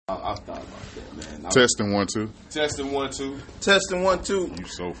I thought about that, man. Testing 1 2. Testing 1 2. Testing 1 2. You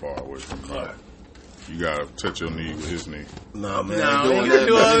so far away from the mic. You gotta touch your knee with his knee. Nah, man. No, ain't he doing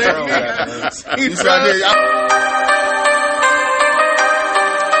do all that. He trying to.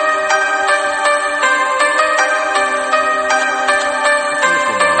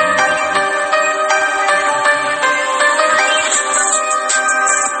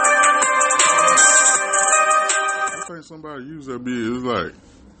 Somebody use that beat. It's like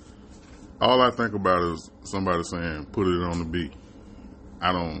all I think about is somebody saying "put it on the beat."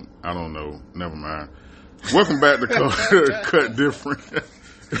 I don't know. Never mind. Welcome back to Cut Different.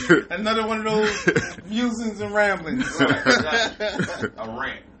 Another one of those musings and ramblings. A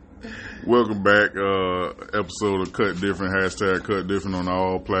rant. Welcome back. Episode of Cut Different. Hashtag Cut Different on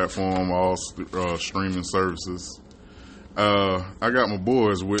all platform, all streaming services. I got my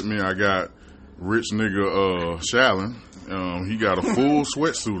boys with me. I got rich nigga Shallon. He got a full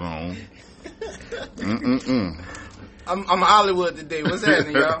sweatsuit on. I'm Hollywood today. What's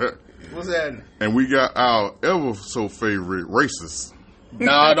happening, y'all? What's happening? And we got our ever so favorite racist.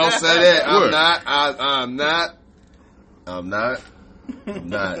 No, don't say that. What? I'm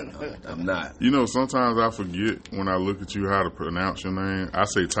not. You know, sometimes I forget when I look at you how to pronounce your name. I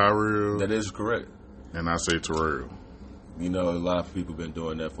say Tyrell. That is correct. And I say Terrell. You know, a lot of people been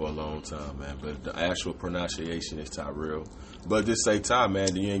doing that for a long time, man. But the actual pronunciation is Tyrell. But just say Ty,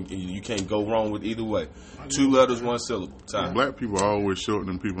 man. You can't go wrong with either way. 2 letters, 1 syllable. Ty. Black people always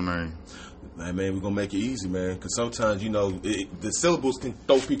shorten people's names. Man, we're going to make it easy, man. Because sometimes, you know, the syllables can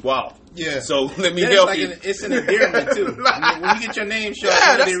throw people out. Yeah. So let me help you. It's an endearment, too. I mean, when you get your name short,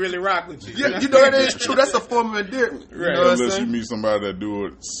 they really rock with you. Yeah, you know, that is true. That's a form of endearment. Right. You know what I'm Unless you saying? meet somebody that do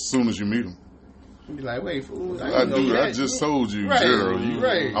it as soon as you meet them. You be like, wait, fool. I just told you, Right, Gerald.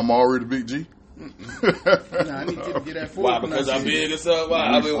 right. I'm already Big G. Nah, I need you to get that full. Why? Because I'm big as up?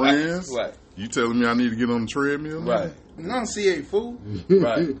 Why? We friends? What? You telling me I need to get on the treadmill? Right. Enunciate, fool.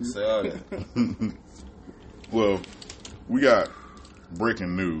 Right. Say all that. Well, we got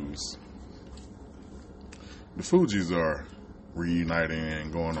breaking news. The Fugees are reuniting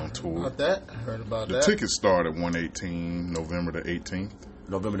and going on tour. About that? I heard about The that. tickets start at 118, November the 18th.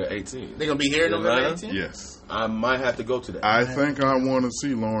 November the 18th. They gonna be here November Atlanta? 18th? Yes. I might have to go to that. I think I want to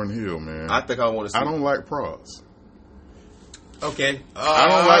see Lauryn Hill, man. I think I want to see. I don't like Pros. Okay. I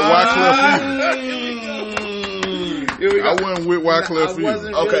don't like Wyclef either. I wasn't with Wyclef I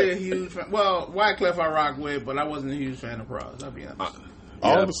wasn't either. really a huge fan. Well, Wyclef I rock with, but I wasn't a huge fan of Pros. I'll be honest.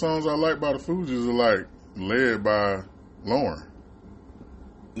 All the songs I like by the Fugees are like led by Lauren.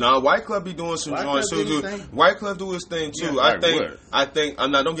 Nah, Wyclef be doing some joints too. Wyclef do his thing too. Yeah, I think.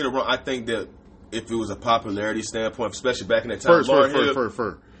 I'm not. Don't get it wrong. I think that if it was a popularity standpoint, especially back in that time,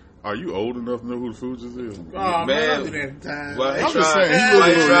 First. Are you old enough to know who the Fugees is? Oh, man. I'm just saying, he looks a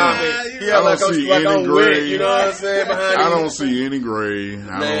little young. Yeah, I don't see any gray. You know what I'm saying? I don't see any gray.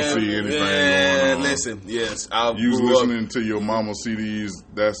 I don't see anything going on. Listen, yes. You was listening to your mama CDs.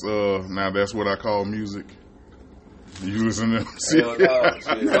 That's now that's what I call music. You listen to them CDs.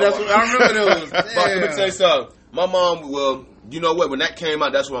 That's what I remember those. But let me tell you something. My mom, well, you know what? When that came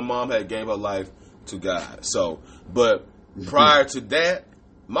out, that's when my mom had gave her life to God. So, but prior to that,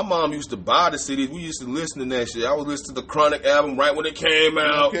 my mom used to buy the CDs. We used to listen to that shit. I would listen to the Chronic album right when it came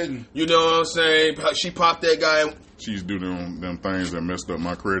out. You know what I'm saying? She popped that guy. She used to do them things that messed up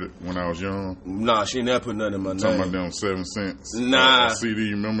my credit when I was young. Nah, she never put nothing in my name. Talking about them 7 cents. Nah. CD,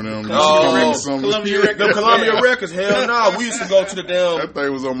 you remember them? Columbia Records. Columbia Records. Hell no. We used to go to the damn. That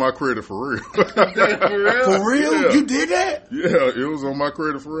thing was on my credit for real. For real? For real? Yeah. You did that? Yeah, it was on my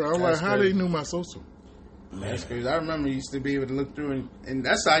credit for real. I'm like, how they knew my social? That's crazy. I remember you used to be able to look through, and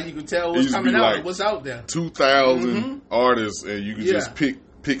that's how you could tell what's coming out, like what's out there. 2,000 artists, and you could just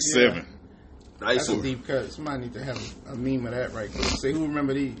pick 7. That's a deep cut. Somebody need to have a meme of that right quick. Say, who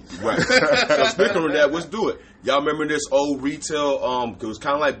remember these? Right. So speaking of that, let's do it. Y'all remember this old retail, it was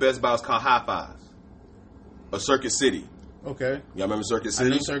kind of like Best Buy, it was called High Fives. A Circuit City. Okay. Y'all remember Circuit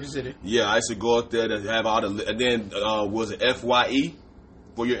City? I know Circuit City. Yeah, I used to go up there to have all the, and then was it FYE?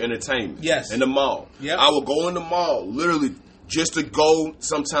 For your entertainment. Yes. In the mall. Yep. I would go in the mall, literally, just to go,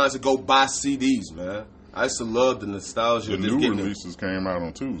 sometimes to go buy CDs, man. I used to love the nostalgia. The of just new getting releases came out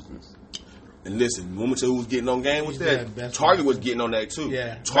on Tuesdays. And listen, woman tell who was getting on game with that? Target was getting on that too.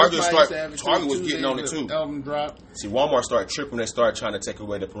 Yeah. Target was getting on it too. Album drop. See, Walmart started tripping. They started trying to take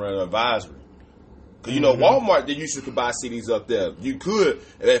away the parental advisory. Cause you know Walmart, they used to buy CDs up there. You could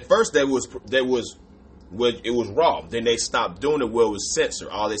at first it was raw. Then they stopped doing it where it was censored.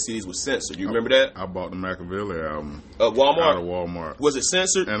 All their CDs was censored. You remember that? I bought the Machiavelli album Walmart. out of Walmart. Was it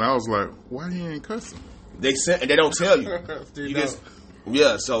censored? And I was like, why he ain't cussing? They don't tell you.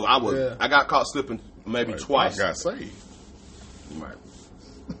 Yeah, so I got caught slipping maybe twice. I got saved. Right.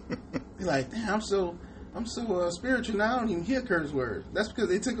 You're like, damn, I'm so spiritual now. I don't even hear curse words. That's because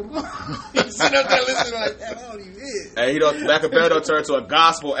they took them off. You sit up there listening like, damn, I don't even hear. Hey, Back of Bell turned to a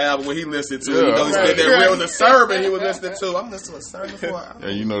gospel album when he listened to it. You know, he said that real the sermon he was listening to. I'm listening to a sermon for.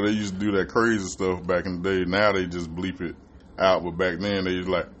 And you know, they used to do that crazy stuff back in the day. Now they just bleep it out, but back then they was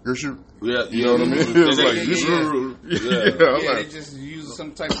like, "Gershur." Yeah, you know what I mean? It was like, yeah, they just use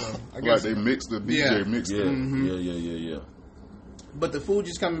some type of. I guess like they mixed the DJ, mixed it. Yeah. But the food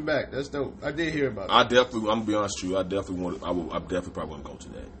just coming back. That's dope. I did hear about that. I'm gonna be honest with you. I definitely probably want to go to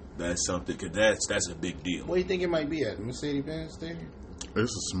that. That's something, because that's a big deal. What do you think it might be at? Mercedes-Benz Stadium?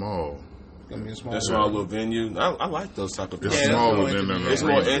 It's a small. Gonna be a small. That's a small little venue. I like those type of things. It's smaller than that. It's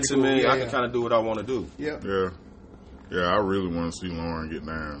more intimate. I can kind of do what I want to do. Yeah, I really want to see Lauren get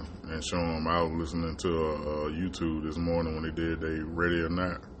down and show them. I was listening to YouTube this morning when they did they Ready or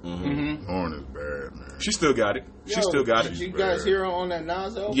Not. Lauren is bad, man. She still got it. She still got it. Did you guys hear her on that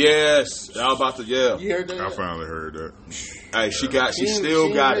Nas album? Yes. I was about to, You heard that? I finally heard that. Hey, she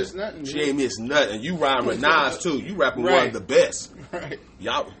still got it. Nothing, she ain't missed nothing. You rhyme with Nas, too. You rapping one of the best. Right.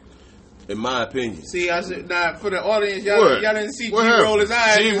 Y'all. In my opinion. See, I said, for the audience, y'all didn't see G roll his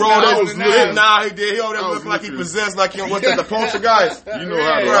eyes. G rolled his eyes. Nah, he did. He over there looked like he possessed, like he what's that, the poltergeist. You know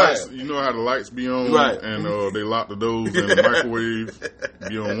how the lights, you know how the lights be on, and they lock the doors and the microwave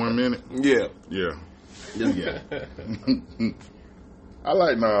be on 1 minute. Yeah. I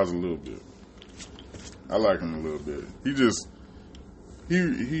like Nas a little bit. I like him a little bit. He just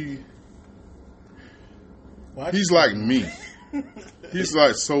he's like me. He's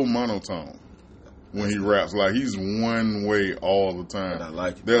like so monotone when he raps. Like he's one way all the time. But I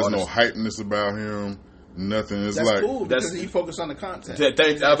like it. There's no hypeness about him. Nothing. It's that's cool because he focused on the content. I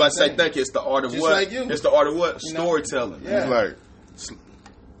was about to say, thank you. It's the art of just what? Like you. It's the art of what? Storytelling. Yeah.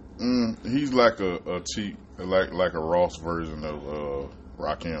 He's like a cheap, like a Ross version of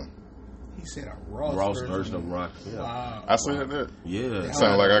Rakim. He said a Ross version of Rock. Yeah. Wow. I said that. Yeah. It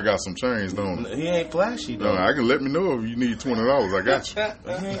sounds like I got some change, don't it? He ain't flashy though. No, I can let me know if you need $20. I got you.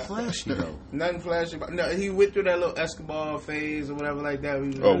 He ain't flashy though. Nothing flashy. No, he went through that little Escobar phase or whatever like that.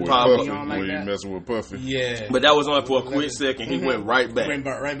 With Puffy, when you messing with Puffy. Yeah. But that was only for a quick second. He went right back. Right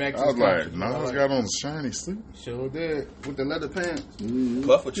back. I was like, Nas got on the shiny suit. Sure did with the leather pants.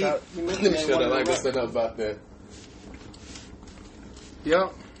 Puffy tried. Let me shut up. I can say nothing about that.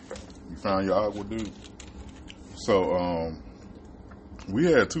 Yep. You found your awkward dude. So, we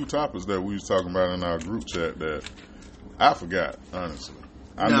had 2 topics that we was talking about in our group chat that I forgot, honestly.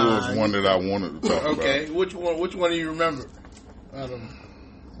 I knew it was one that I wanted to talk about. Okay, which one do you remember? I don't know.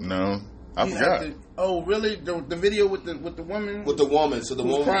 No, I forgot. Oh, really? The video with the woman? With the woman. So the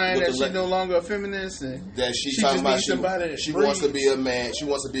woman crying that she's no longer a feminist and that she's talking about she wants to be a man. She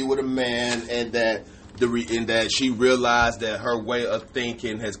wants to be with a man, and that she realized that her way of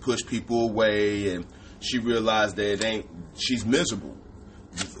thinking has pushed people away, and she realized that she's miserable.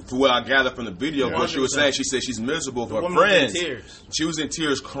 For what I gathered from the video, what she was saying, she said she's miserable for her friends. She was in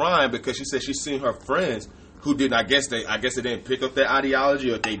tears crying because she said she's seen her friends who didn't. I guess they didn't pick up that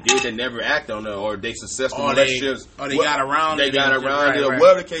ideology, or if they did, they never act on it, or they successful relationships. They got around it. They got around it, or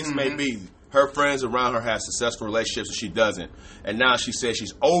whatever the case may be. Her friends around her have successful relationships, and she doesn't. And now she says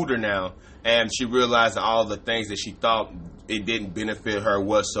she's older now, and she realized that all the things that she thought it didn't benefit her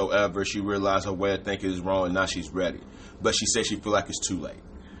whatsoever. She realized her way of thinking is wrong, and now she's ready. But she said she feel like it's too late.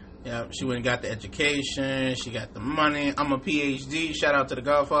 Yeah, she went and got the education. She got the money. I'm a PhD. Shout out to the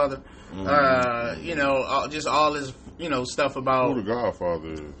Godfather. Just all this, stuff about who the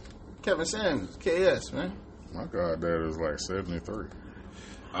Godfather is. Kevin Samuels, KS, man. My goddad is like 73.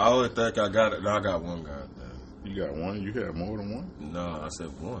 I only think I got it. No, I got one goddad. You got one? You had more than one? No, I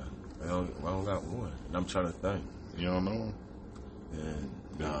said one. I don't got one. I'm trying to think. You don't know him?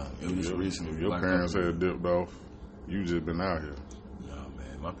 Nah, it was recently. If your parents had dipped off, you just been out here. No,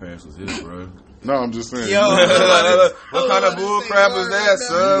 man. My parents was here, bro. No, I'm just saying. Yo, what kind of bull crap is that,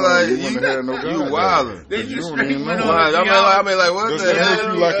 son? Like, you wouldn't have had no God. You wildin'. You don't even know. I mean, like, what does the hell? Does that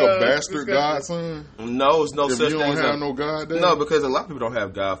make you like a bastard godson? No, it's no such thing. If you don't have no God there? No, because a lot of people don't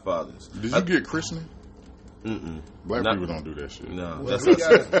have godfathers. Did you get christening? Black people don't do that shit. No.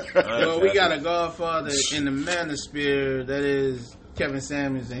 We got a godfather in the manosphere that is Kevin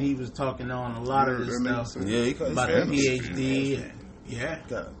Samuels, and he was talking on a lot of this stuff. Yeah, he about the PhD. Yeah.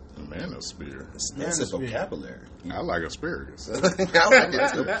 Manosphere. That's a vocabulary. I like asparagus. I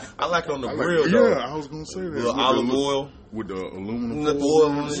like it on the grill, though. Yeah, I was going to say that. With olive oil. With the aluminum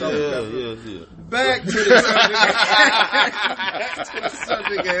foil. Yeah. Back to the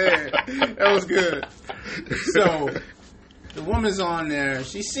subject ahead. That was good. So, The woman's on there.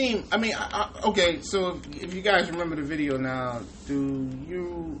 She seemed. I mean, okay. So if you guys remember the video now,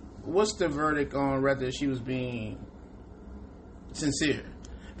 what's the verdict on whether she was being sincere?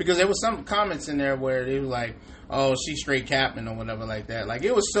 Because there was some comments in there where they were like, "Oh, she's straight capping" or whatever like that. Like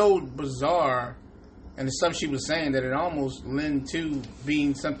it was so bizarre, and the stuff she was saying that it almost lent to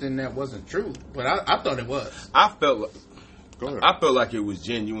being something that wasn't true. But I thought it was. I felt like it was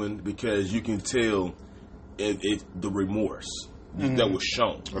genuine because you can tell the remorse that was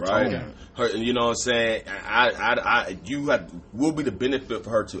shown, right? Her, you know what I'm saying? Will be the benefit for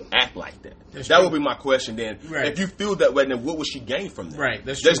her to act like that? That would be my question. Then, if you feel that way, then what would she gain from that? Right.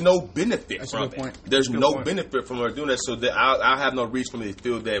 There's no benefit from it. Point. There's no benefit from her doing that. So that I have no reason for me to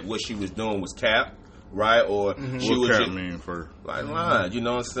feel that what she was doing was cap. Right, or she what was cap mean for like lying, you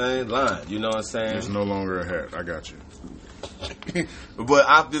know what I'm saying? Lying, you know what I'm saying? It's no longer a hat. I got you. But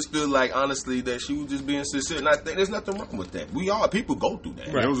I just feel like honestly that she was just being sincere, and I think there's nothing wrong with that. People go through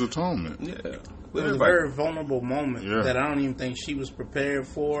that. Right. It was atonement. Yeah, it was a very vulnerable moment Yeah. that I don't even think she was prepared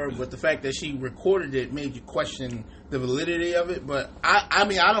for. But the fact that she recorded it made you question the validity of it. But I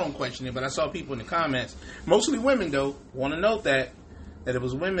mean, I don't question it. But I saw people in the comments, mostly women though, want to note that it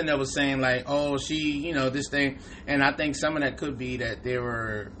was women that was saying like, oh, she, you know, this thing. And I think some of that could be that they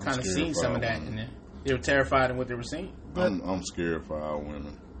were kind of seeing some of that and they were terrified in what they were seeing. But I'm scared for our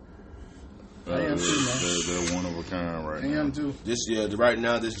women. I am too, man. They're one of a kind right now. I am too. Right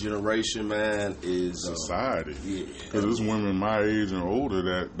now, this generation, man, is society. Because Yeah. there's women my age and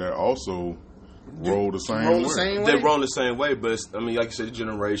older that also roll the same way. They roll the same way, but I mean, like you said, the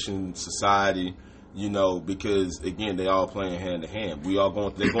generation, society, you know, because again, they all playing hand to hand. They're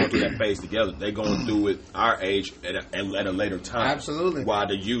going through that phase together. They're going through it our age at a later time. Absolutely. While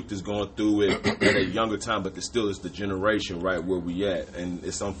the youth is going through it at a younger time, but still it's the generation right where we at, and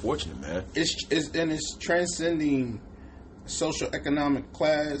it's unfortunate, man. It's transcending social economic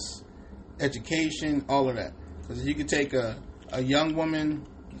class, education, all of that. Because you could take a young woman,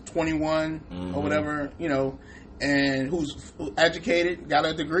 21 or whatever, you know, and who's educated, got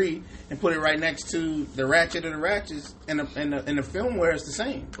a degree, and put it right next to the ratchet of the ratchets in a film where it's the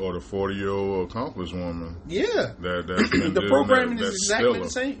same. Or the 40-year-old accomplished woman. Yeah. The programming is exactly the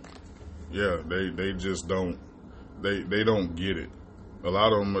same. Yeah, they just don't, they don't get it. A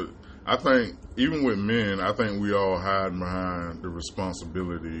lot of them, I think, even with men, I think we all hide behind the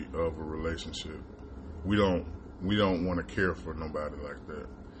responsibility of a relationship. We don't want to care for nobody like that.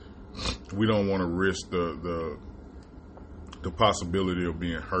 We don't want to risk the possibility of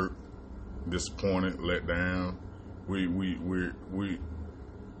being hurt, disappointed, let down. We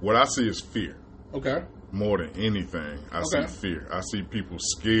what I see is fear. Okay. More than anything, I see fear. I see people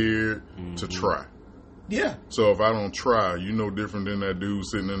scared to try. Yeah. So if I don't try, you no different than that dude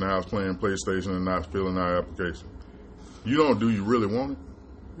sitting in the house playing PlayStation and not filling out application. Do you really want it?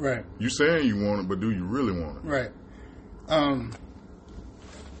 Right. You saying you want it, but do you really want it? Right.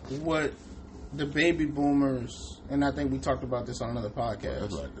 What the baby boomers, and I think we talked about this on another podcast.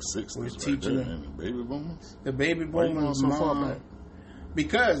 That's like the 60s. We're right teaching there, and the baby boomers. The baby Why you boomers, going so far back?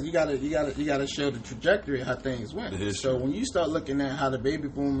 Because you gotta show the trajectory of how things went. So when you start looking at how the baby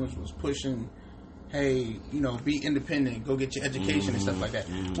boomers was pushing, hey, you know, be independent, go get your education and stuff like that.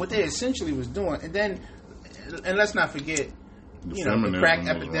 What they essentially was doing, and let's not forget, the crack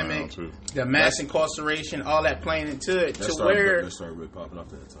epidemic, the mass incarceration, all that playing into it, that started really popping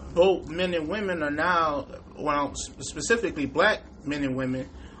up at that time. Both men and women are now, well, specifically black men and women,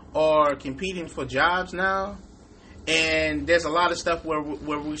 are competing for jobs now, and there's a lot of stuff where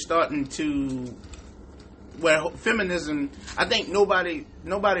we're starting to, where feminism, I think nobody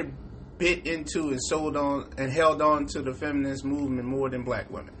bit into and sold on and held on to the feminist movement more than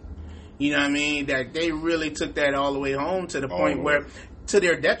black women. You know what I mean? That they really took that all the way home to the point where, to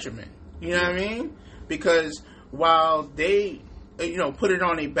their detriment. You know what I mean? Because while they, put it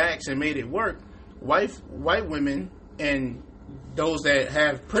on their backs and made it work, white women and those that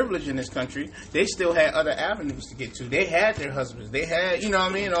have privilege in this country, they still had other avenues to get to. They had their husbands. They had,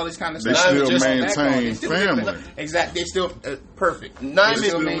 all this kind of they stuff. Still maintain family. Exactly. They still, perfect. They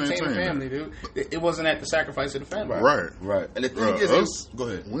still maintain the family, dude. It wasn't at the sacrifice of the family. Right. And the thing is, go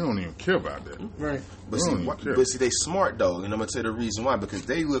ahead. We don't even care about that. Right. But see, they smart though, and I'm gonna tell you the reason why. Because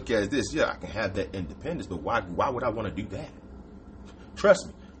they look at this. Yeah, I can have that independence, but why would I want to do that? Trust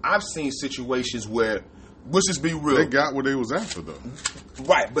me, I've seen situations where, let's just be real, they got what they was after though.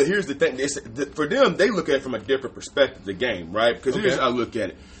 Right, but here's the thing: for them, they look at it from a different perspective. The game, right? Because here's how I look at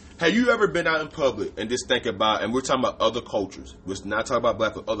it: Have you ever been out in public and just think about, and we're talking about other cultures, we're not talking about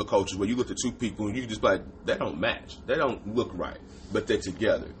black, but other cultures, where you look at two people and you just be like, they don't match. They don't look right, but they're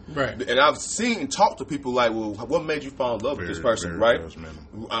together. Right. And I've seen and talked to people like, well, what made you fall in love with this person, right?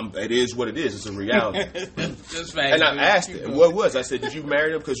 It is what it is. It's a reality. And I asked it, what was? I said, did you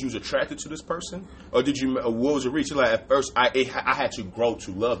marry them because you was attracted to this person? Or what was the reason? Like, at first, I had to grow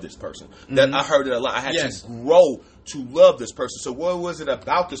to love this person. That I heard it a lot. I had to grow to love this person. So what was it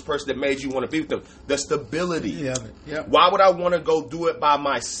about this person that made you want to be with them? The stability. Yeah. Why would I want to go do it by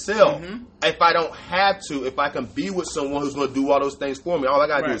myself if I don't have to? If I can be with someone who's going to do all those things for me, all I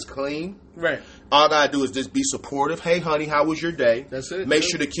got to do is clean. Right. All I got to do is just be supportive. Hey, honey, how was your day? That's it. Make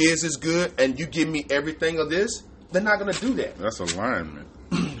sure the kids is good, and you give me everything of this. They're not going to do that. That's alignment.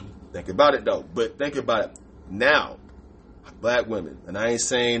 Think about it, though. But think about it. Now, black women, and I ain't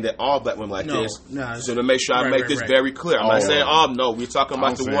saying that all black women like this. No, so to make sure I make this very clear, I'm not saying all. No, we're talking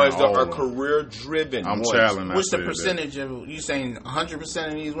about the ones that are career driven. I'm challenging. What's the percentage of you saying 100%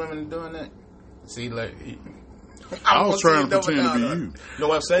 of these women are doing that? See, like I was trying to pretend to be you. No,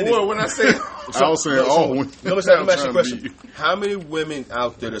 what I'm saying is, when I say I was saying all women. Let me ask you a question. How many women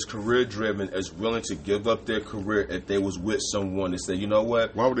out there that's career driven is willing to give up their career if they was with someone and say, you know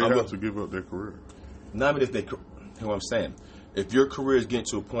what? Why would they have to give up their career? Not if they. Hear what I'm saying. If your career is getting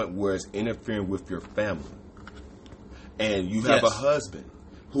to a point where it's interfering with your family, and you have a husband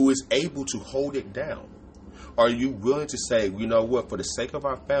who is able to hold it down, are you willing to say, you know what, for the sake of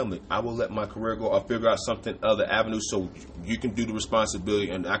our family, I will let my career go, or figure out something other avenues so you can do the responsibility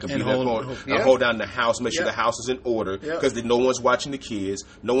and I can be there and hold down the house, make sure the house is in order, because no one's watching the kids,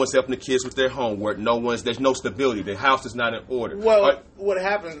 no one's helping the kids with their homework, there's no stability, the house is not in order. Well, what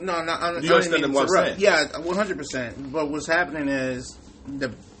happens? Do you understand what I'm saying? Yeah, 100%. But what's happening is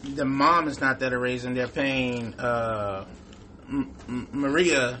the mom is not there to raise them. They're paying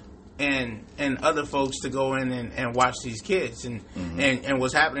Maria and other folks to go in and watch these kids, and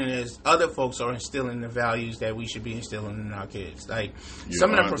what's happening is other folks are instilling the values that we should be instilling in our kids. Like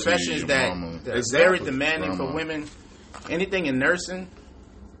some of the professions that are very demanding for women, anything in nursing,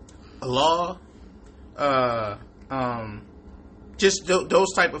 law, just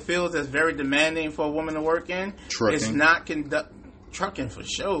those type of fields that's very demanding for a woman to work in. Trucking. It's not trucking for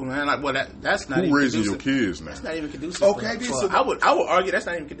sure, man. Like, well, that's not. Who raising your kids now? That's not even conducive. Okay, so I would argue that's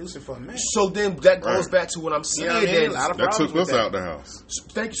not even conducive for a man. So then that goes back to what I'm saying. You know what I mean? That took us out the house. So,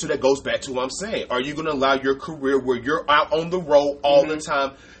 thank you. So that goes back to what I'm saying. Are you going to allow your career where you're out on the road all the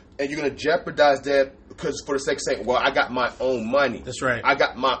time, and you're going to jeopardize that because for the sake of saying, well, I got my own money. That's right. I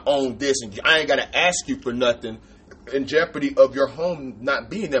got my own this, and I ain't got to ask you for nothing. In jeopardy of your home not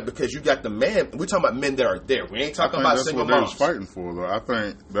being there because you got the man. We're talking about men that are there. We ain't talking about single moms. That's what they was fighting for, though. I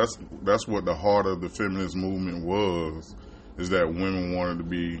think that's what the heart of the feminist movement was, is that women wanted to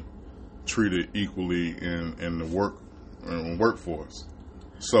be treated equally in the workforce.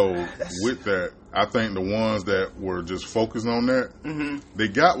 So with that, I think the ones that were just focused on that, they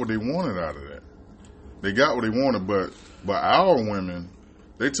got what they wanted out of that. They got what they wanted, but our women.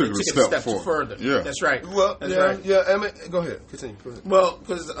 They took it a step further. Yeah, that's right. Well, that's right. Yeah. I mean, go ahead. Continue. Go ahead. Well,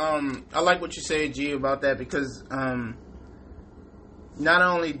 because I like what you said, G, about that because not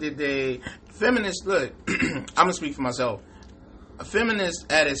only did they feminists. Look, I'm gonna speak for myself. A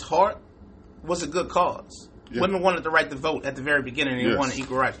feminist at its heart was a good cause. Yeah. Women wanted the right to vote at the very beginning, and they wanted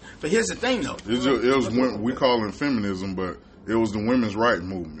equal rights. But here's the thing, though. It was we call it feminism, but it was the women's rights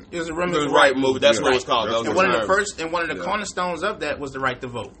movement. It was the women's rights movement. That's what it was called. And one of the cornerstones of that was the right to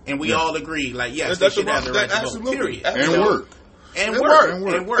vote. And we all agreed, like, yes, they should have the right to vote. Period. And work. And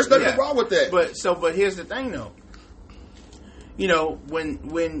work. There's nothing wrong with that. But here's the thing, though. You know,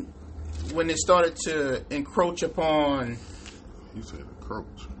 when it started to encroach upon. You said encroach.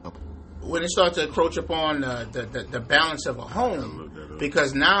 When it started to encroach upon the balance of a home,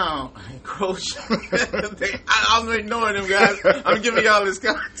 because now encroach. I'm ignoring them guys. I'm giving y'all this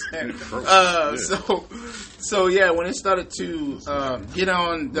content. So yeah, when it started to get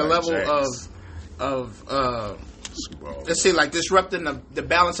on the level of let's say like disrupting the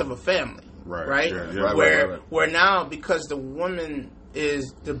balance of a family, right? Where now because the woman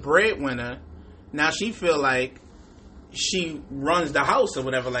is the breadwinner, now she feel like she runs the house or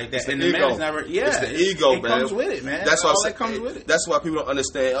whatever like that, and the man's never. It's the ego, it man. Comes with it, man. That's all that comes with it. That's why people don't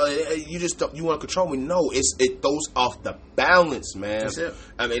understand. You just you want to control me. No, it throws off the balance, man. That's it.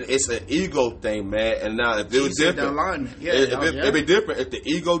 I mean, it's an ego thing, man. And now if it was different, the alignment. It'd be different if the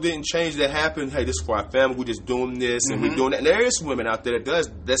ego didn't change. That happened. Hey, this is for our family. We're just doing this and we're doing that. And there is women out there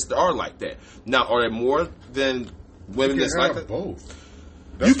that are like that. Now, are there more than women that's like that? Both.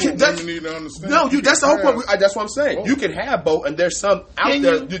 That's what women need to understand. No, that's the whole point. That's what I'm saying. Both. You can have both, and there's some out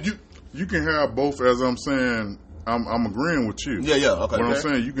there. You can have both, as I'm saying. I'm agreeing with you. Yeah. Okay. But I'm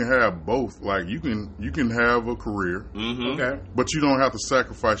saying you can have both. Like you can have a career, Okay, but you don't have to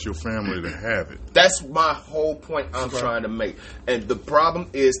sacrifice your family to have it. That's my whole point I'm trying to make. And the problem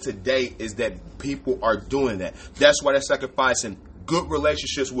is today is that people are doing that. That's why they're sacrificing good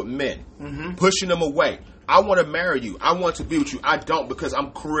relationships with men, pushing them away. I want to marry you. I want to be with you. I don't because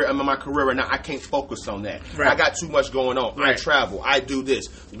I'm in my career right now. I can't focus on that. Right. I got too much going on. Right. I travel. I do this.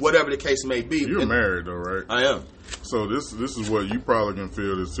 Whatever the case may be. You're married though, right? I am. So this is what you probably can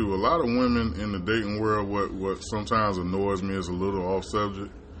feel this too. A lot of women in the dating world, what sometimes annoys me is a little off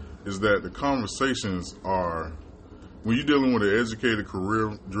subject, is that the conversations are when you're dealing with an educated,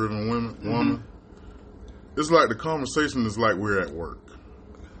 career-driven woman. It's like the conversation is like we're at work.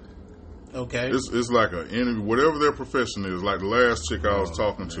 okay, It's like an interview, whatever their profession is. Like the last chick I was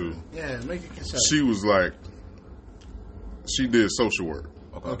talking to, yeah, make it concise. she was like, she did social work.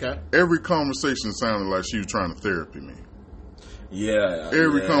 Okay, Every conversation sounded like she was trying to therapy me. Yeah.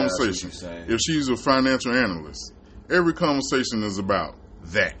 Every yeah, conversation. that's what you're saying. If she's a financial analyst, every conversation is about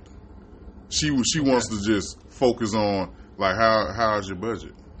that. She wants to just focus on like how's your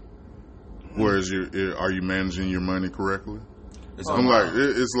budget? Are you managing your money correctly? I'm like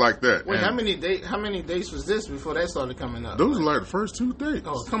it's like that. Wait, And how many dates was this before that started coming up? those are like the first 2 dates.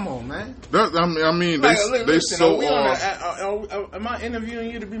 Oh, come on, man. I mean, Like, they listen, so are we am I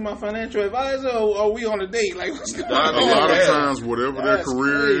interviewing you to be my financial advisor, or are we on a date? Like, what's going a on? lot of Yeah. times, whatever their That's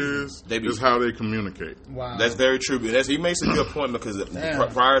career crazy. is how they communicate. Wow, That's very true. He makes a good point because Damn.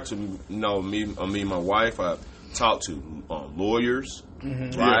 prior to me and my wife, I talked to lawyers,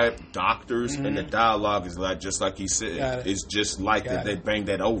 right, doctors, and the dialogue is like just like he Got said. it. It's just like Got that. They it. bang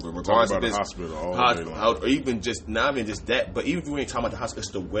that over, Talk regardless about of the this hospital all day long. or even just not even just that. But even if you ain't talking about the hospital,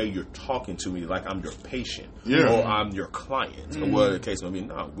 it's the way you're talking to me, like I'm your patient, or I'm your client, or whatever the case may be.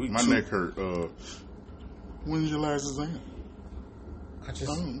 No, My neck hurt. When's your last exam? I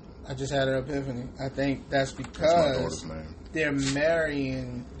just had an epiphany. I think that's That's my because daughter's name. they're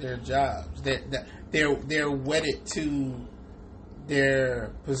marrying their jobs. They're wedded to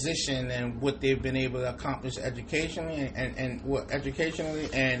their position and what they've been able to accomplish educationally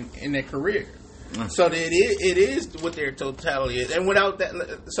and in their career. So that it is what their totality is. And without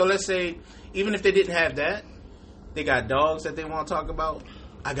that, so let's say even if they didn't have that, they got dogs that they want to talk about.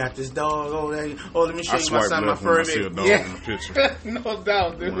 I got this dog. Let me show you my son, my fur baby. When I see a dog in the picture. No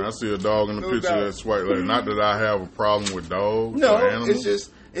doubt, dude. When I see a dog in the No picture, doubt. that's swipe left. Not that I have a problem with dogs No, or animals. it's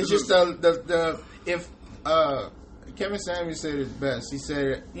just the if Kevin Samuels said it best. He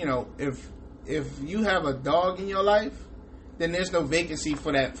said, if you have a dog in your life, then there's no vacancy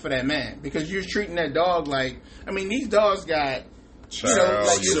for that man because you're treating that dog like. I mean, these dogs got Child,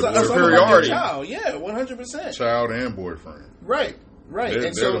 superiority. Child, yeah, 100%. Child and boyfriend. Right.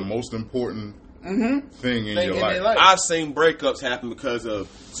 They're the most important thing in your life. I've seen breakups happen because of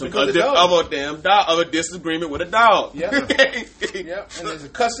a disagreement with a dog. Yep. Yep. And there's a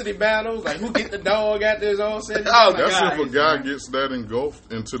custody battles, like who get the dog after it's all said and Oh, done. That's Like, if a guy gets that engulfed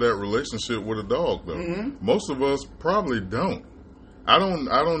into that relationship with a dog, though. Most of us probably don't. I don't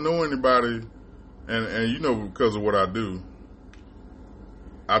know anybody, and because of what I do,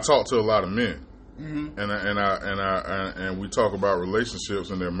 I talk to a lot of men, and we talk about relationships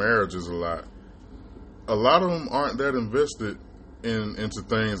and their marriages a lot. A lot of them aren't that invested into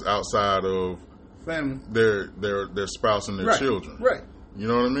things outside of family, their spouse and their children. Right. You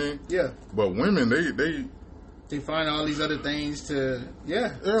know what I mean? Yeah. But women, They find all these other things to now you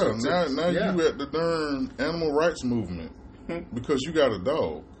at the darn animal rights movement because you got a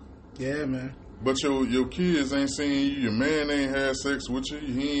dog. Yeah, man. But your kids ain't seen you. Your man ain't had sex with you.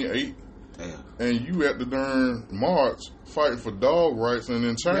 He ain't ate. Damn. And you at the darn march fighting for dog rights, and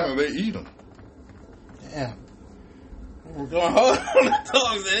in China they eat them. Yeah. We're going hard on the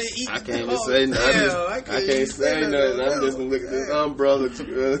dogs. They eat I the can't even dogs. say nothing. Hell, I can't say nothing. I'm just looking at this umbrella.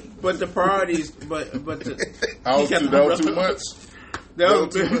 But the priorities, but That was too much. That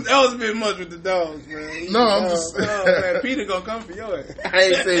was a bit much with the dogs, man. No, I'm just man, Peter gonna come for your ass.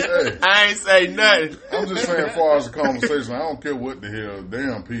 I ain't say nothing. I'm just saying, as far as the conversation, I don't care what the hell,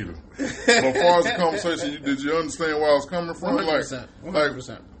 damn Peter. But as far as the conversation, did you understand where I was coming from? 100%.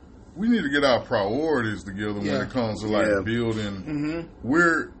 100%. We need to get our priorities together when it comes to building.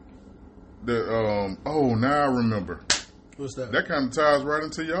 We're now I remember. What's that? That kind of ties right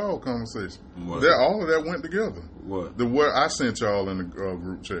into y'all conversation. What? All of that went together. What? What I sent y'all in the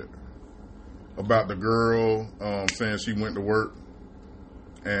group chat about the girl saying she went to work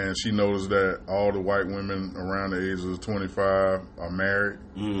and she noticed that all the white women around the age of 25 are married.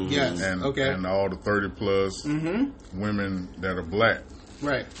 Yes. And all the 30+ women that are black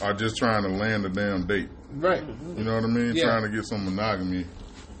are just trying to land a damn date. Right. You know what I mean? Yeah. Trying to get some monogamy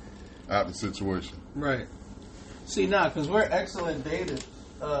out the situation. Right. See, because we're excellent daters.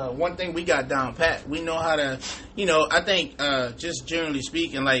 One thing we got down pat, we know how to, I think just generally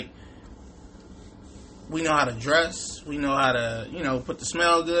speaking, like, we know how to dress, we know how to, put the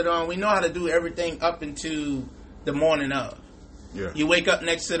smell good on, we know how to do everything up into the morning of. Yeah. You wake up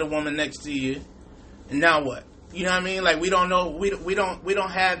next to the woman next to you, and now what? You know what I mean? Like, we don't know, we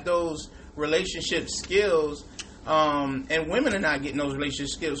don't have those relationship skills, and women are not getting those relationship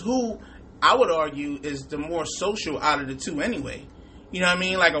skills. Who I would argue is the more social out of the two anyway. You know what I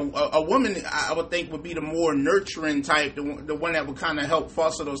mean? Like a woman, I would think, would be the more nurturing type, the one that would kind of help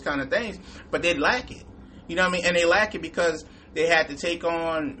foster those kind of things, but they lack it. You know what I mean? And they lack it because they had to take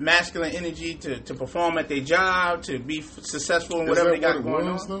on masculine energy to perform at their job, to be successful in whatever they got going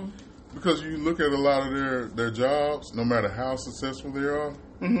on. Though? Because you look at a lot of their jobs, no matter how successful they are,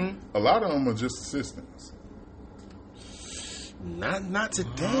 a lot of them are just assistants. Not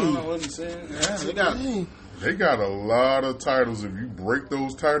today. I wasn't saying. Yeah, they got a lot of titles. If you break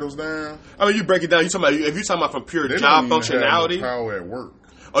those titles down, I mean, you break it down. If you're talking about from pure they job don't even functionality, have no power at work.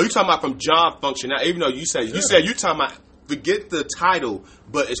 Oh, you talking about from job functionality? Even though you said you're talking about, forget the title,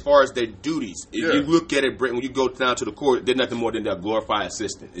 but as far as their duties, if you look at it, when you go down to the core, they're nothing more than a glorified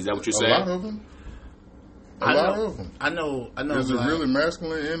assistant. Is that what you're saying? A lot of them. A lot of them. I know. Is it really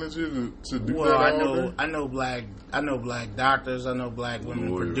masculine energy to do well, that? I know black doctors. I know black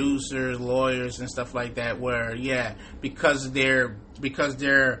women producers, lawyers, and stuff like that. Where because their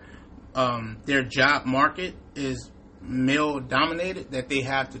job market is male dominated, that they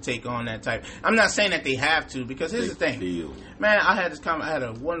have to take on that type. I'm not saying that they have to, because here's the thing, man. I had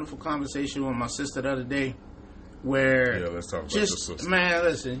a wonderful conversation with my sister the other day, where let's talk about your sister. Man,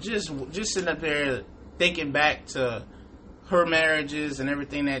 listen, just sitting up there thinking back to her marriages and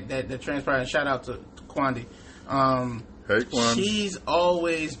everything that transpired. Shout out to Kwandi. Hey, Kwandi. She's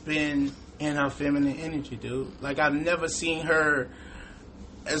always been in her feminine energy, dude. Like, I've never seen her.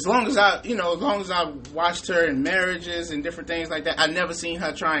 As long as I watched her in marriages and different things like that, I've never seen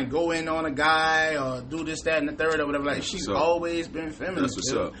her try and go in on a guy or do this, that, and the third or whatever. Like, she's always been feminine. That's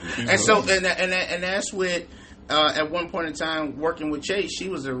what's up. And so, and that's with. At one point in time, working with Chase, she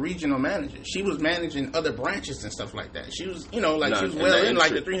was a regional manager. She was managing other branches and stuff like that. She was, she was well in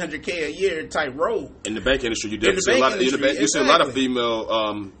like the $300K a year type role. In the bank industry, you definitely see a lot of female.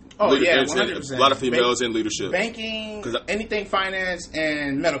 100%. A lot of females in leadership. Banking, anything finance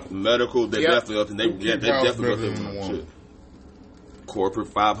and medical. Medical, they're definitely up, and they're definitely up than a woman. Corporate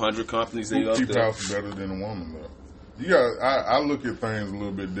 500 companies. They up keep there. house better than a woman, though. I look at things a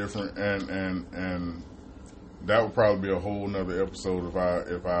little bit different, and that would probably be a whole nother episode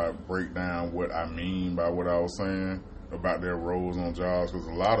if I break down what I mean by what I was saying about their roles on jobs, because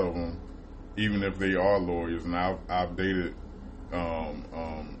a lot of them, even if they are lawyers, and I've dated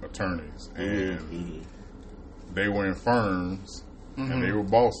attorneys, and they were in firms and they were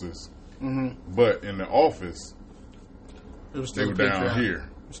bosses, but in the office they were down here.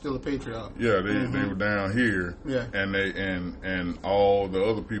 Still a patriarch. Yeah, they were down here. Yeah. And they and all the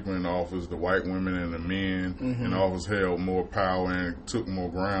other people in the office, the white women and the men in the office, held more power and took more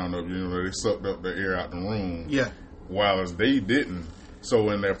ground up. They sucked up the air out the room. Yeah. While as they didn't. So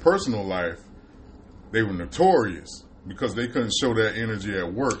in their personal life, they were notorious because they couldn't show that energy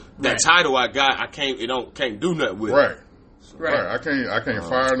at work. That title I got, I can't do nothing with. Right. I can't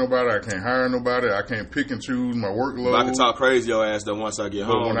fire nobody. I can't hire nobody. I can't pick and choose my workload. But I can talk crazy your ass though once I get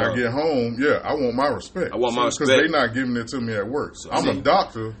home. But when I get home, I want my respect. I want my respect because they're not giving it to me at work. So I'm a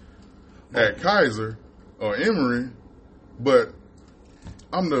doctor at Kaiser or Emory, but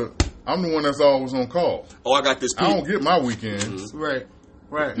I'm the one that's always on call. Oh, I got this. I don't get my weekends. Right.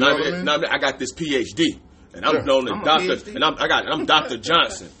 I got this PhD. And I'm known as Doctor, and I'm Dr.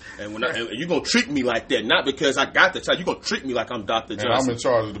 Johnson, and and you're gonna treat me like that, not because I got the title. You're gonna treat me like I'm Dr. Johnson. And I'm in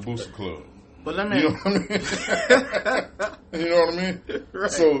charge of the Booster Club. But let me, you know what I mean? You know what I mean?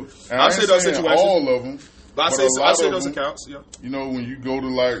 Right. So I say those situations, all of them. But I say those accounts. Yeah. You know, when you go to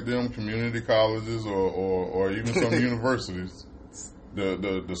like them community colleges or even some universities,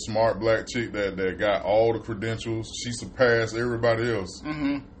 the smart black chick that got all the credentials, she surpassed everybody else.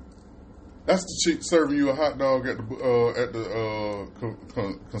 Mm-hmm. That's the chick serving you a hot dog at the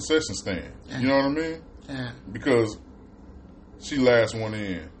concession stand. You know what I mean? Yeah. Because she last one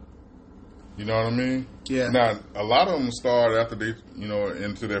in. You know what I mean? Yeah. Now, a lot of them start after they,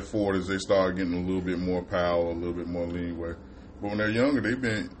 into their 40s, they start getting a little bit more power, a little bit more leeway. But when they're younger, they've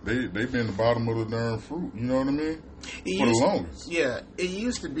been the bottom of the darn fruit. You know what I mean? For the longest. Yeah, it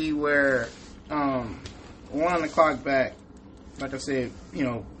used to be where 1 o'clock back, like I said, you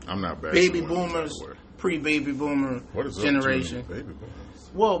know, I'm not bad. Baby boomers, pre-baby boomer generation. Baby boomers?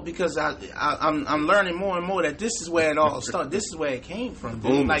 Well, because I'm learning more and more that this is where it all started. This is where it came from.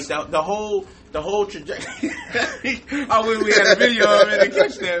 Dude. Like the whole trajectory. I wish we had a video of it to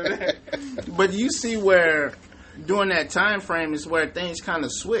catch that, man. But you see where during that time frame is where things kind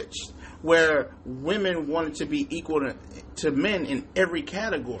of switched, where women wanted to be equal to men in every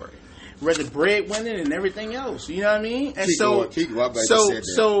category, whether breadwinning and everything else. You know what I mean? And so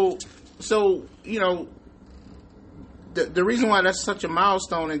you know. The reason why that's such a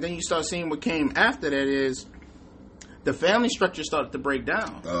milestone, and then you start seeing what came after that, is the family structure started to break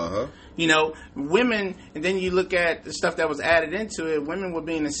down. You know, women, and then you look at the stuff that was added into it, women were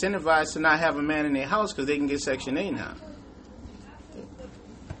being incentivized to not have a man in their house because they can get Section 8 now.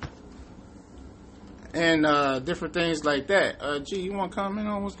 And different things like that. You want to comment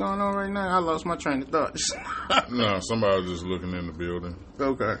on what's going on right now? I lost my train of thought. No, somebody was just looking in the building.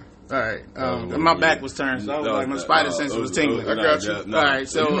 Okay. All right. My back was turned, so I was like, my spider sense was tingling. I got you. All right.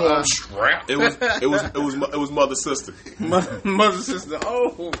 So I'm strapped. It was mother sister. Mother sister.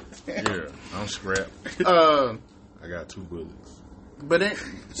 Oh. Yeah, I'm strapped. I got 2 bullets. But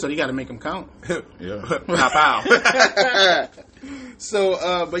so you got to make them count. Yeah. Pop out.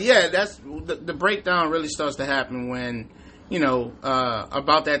 So, but yeah, that's the breakdown really starts to happen when, you know,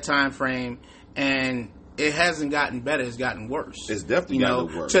 about that time frame, and it hasn't gotten better; it's gotten worse. It's definitely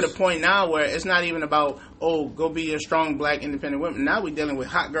gotten worse to the point now where it's not even about go be a strong black independent woman. Now we're dealing with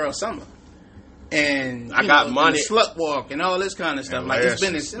hot girl summer, and I got money, and slut walk, and all this kind of stuff. And like it's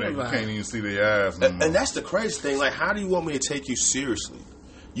been lashes, incentivized. You can't even see their eyes no more. And that's the crazy thing. Like, how do you want me to take you seriously?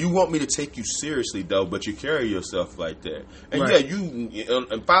 You want me to take you seriously, though, but you carry yourself like that. And right. yeah,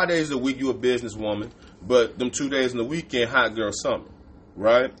 you 5 days a week, you a businesswoman, but them 2 days in the weekend, hot girl summer.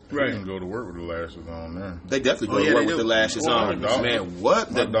 Right? Right. You can go to work with the lashes on there. They definitely go to work with the lashes on. Man,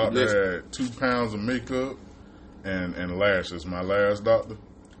 what? My doctor had 2 pounds of makeup and lashes. My last doctor,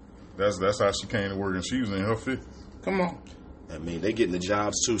 that's how she came to work, and she was in her 50s. Come on. I mean, they getting the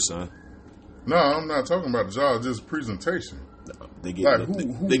jobs too, son. No, I'm not talking about the job, just presentation. No, they getting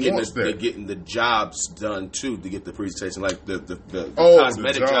who wants that? They're getting the jobs done too to get the presentation, like the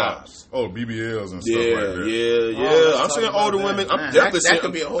cosmetic jobs. Oh, BBLs and stuff like that. Yeah. I'm seeing older women. I'm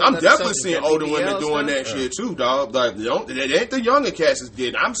definitely seeing older women doing that shit too, dog. Like, it ain't the younger cats is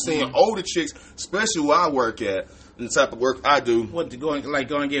getting. I'm seeing older chicks, especially where I work at. And the type of work I do. What, to go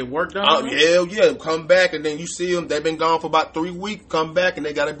and get work done? Hell yeah. Come back, and then you see them. They've been gone for about 3 weeks. Come back, and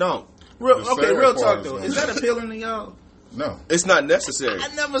they got a dump. Real talk, though. Is that appealing to y'all? No. It's not necessary.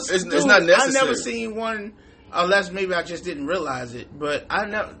 It's not necessary. I never seen one, unless maybe I just didn't realize it. But I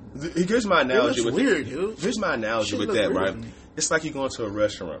never. Here's my analogy with weird, dude. Here's my analogy with that, right? It's like you going to a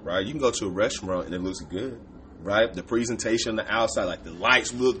restaurant, right? You can go to a restaurant and it looks good, right? The presentation on the outside, like the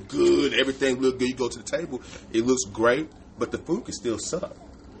lights look good, everything look good. You go to the table, it looks great, but the food can still suck.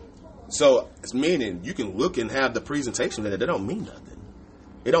 So it's meaning you can look and have the presentation that don't mean nothing.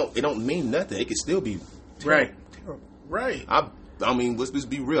 It don't mean nothing. It can still be terrible. Right. I mean, let's just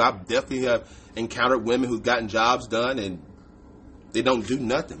be real. I definitely have encountered women who've gotten jobs done and they don't do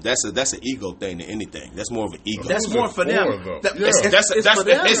nothing. That's an ego thing than anything. That's more of an ego. That's more for them.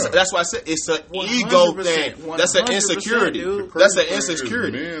 That's why I said it's an ego thing. That's an insecurity. That's an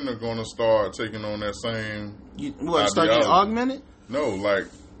insecurity. Men are going to start taking on that same. Start getting augmented? No, like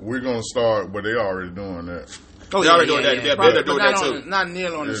we're going to start, but they're already doing that. Oh, they're already doing that. They're doing that too. Not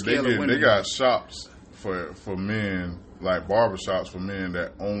nearly on the scale of women. They got shops for men, like barbershops for men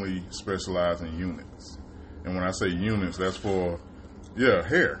that only specialize in units. And when I say units, that's for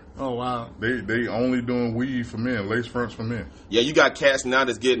hair. Oh wow. They only doing weave for men, lace fronts for men. Yeah, you got cats now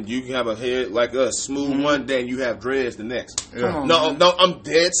that's getting. You can have a head like us, smooth one day, and you have dreads the next. Yeah. Come on, no, I'm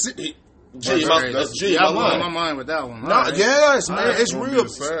dead serious. I blew my mind with that one. No, yes, man, it's real. The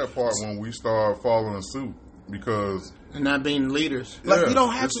sad part when we start following suit because and not being leaders. Like you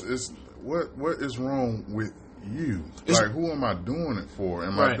don't have to. It's what is wrong with you? Like who am I doing it for?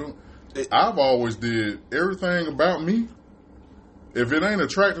 I've always did everything about me. If it ain't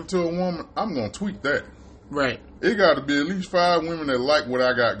attractive to a woman, I'm gonna tweak that. Right. It got to be at least 5 women that like what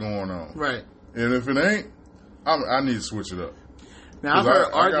I got going on. Right. And if it ain't, I need to switch it up. Now I've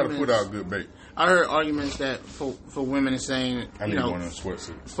heard I got to put out good bait. I heard arguments that for women is saying I need one in a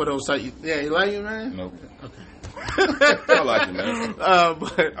sweatsuit for those type. Yeah, you like it, man? Nope. Okay. I like it, man.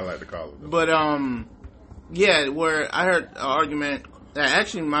 I like the collar. But where I heard an argument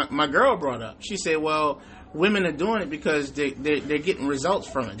actually my girl brought up. She said, well, women are doing it because they're getting results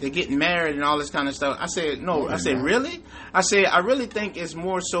from it. They're getting married and all this kind of stuff. I said, no. I said, really? I said, I really think it's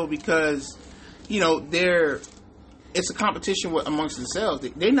more so because, it's a competition amongst themselves.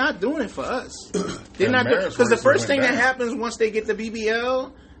 They're not doing it for us. They're not doing because the first thing that happens once they get the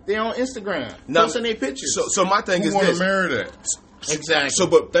BBL, they're on Instagram posting their pictures. So my thing is this. Who want this. to marry that? Exactly. So,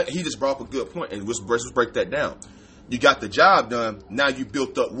 but he just brought up a good point, and let's break that down. You got the job done. Now you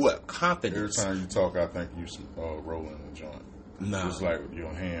built up what? Confidence. Every time you talk, I think you rolling the joint. Nah. Just like with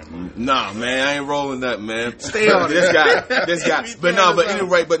your hand moving. Nah, man, I ain't rolling that, man. Stay on this guy. But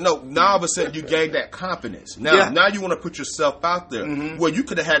anyway, now all of a sudden you gain that confidence. Now you want to put yourself out there. Mm-hmm. Well, you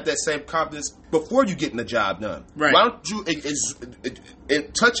could have had that same confidence before you getting the job done. Right. Why don't you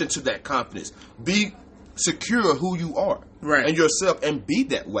touch into that confidence? Be secure who you are, right, and yourself, and be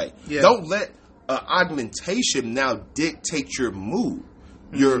that way. Yeah. Don't let augmentation now dictate your mood.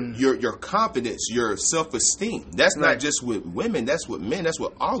 Your confidence, your self-esteem. That's not just with women. That's with men. That's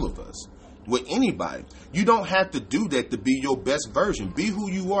with all of us. With anybody. You don't have to do that to be your best version. Be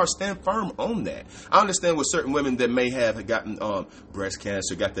who you are. Stand firm on that. I understand with certain women that may have gotten breast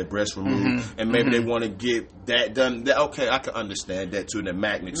cancer, got their breast removed, and maybe they want to get that done. Okay, I can understand that to an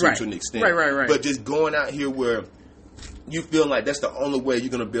magnitude, to an extent. Right. But just going out here where you feel like that's the only way you're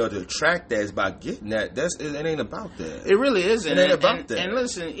going to be able to attract that is by getting that. It ain't about that. It really isn't. It ain't about that. And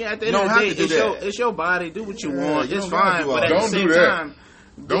listen, at the end of the day, it's your body. Do what you want. It's fine. But at the same time,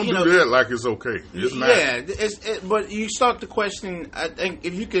 don't do that like it's okay. It's not. Yeah, but you start to question. I think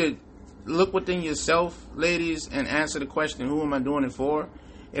if you could look within yourself, ladies, and answer the question, "Who am I doing it for?"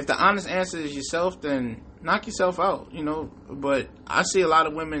 If the honest answer is yourself, then knock yourself out. But I see a lot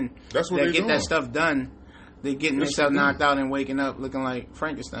of women that get that stuff done. They're getting themselves knocked out and waking up looking like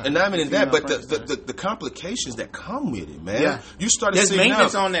Frankenstein. And not even that, but the complications that come with it, man. Yeah. You started There's seeing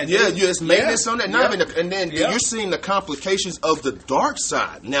maintenance on that. Yeah, there's maintenance on that. Not even, and then you're seeing the complications of the dark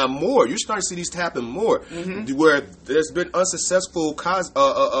side now more. You're starting to see these happen more, where there's been unsuccessful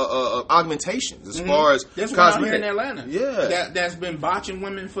augmentations as far as there's one out here in Atlanta. Yeah, that's been botching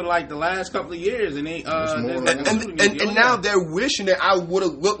women for like the last couple of years, and they and now they're wishing that I would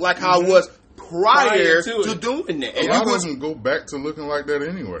have looked like how I was prior to doing that. And a lot of them go back to looking like that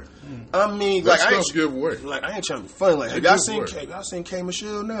anyway. I mean, that stuff give way. Like, I ain't trying to be funny. Like, have y'all seen K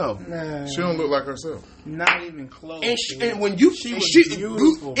Michelle now? Nah. She don't look like herself. Not even close. And when you, she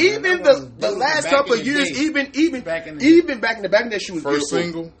beautiful, even the last couple of years, even back in the she was first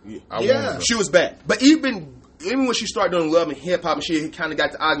beautiful. single. She was bad. But even when she started doing Love and Hip Hop and she kind of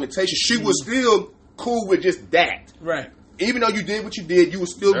got the augmentation, she was still cool with just that. Right. Even though you did what you did, you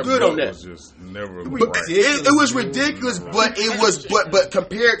was still good on that. Was just never it was ridiculous, but it was but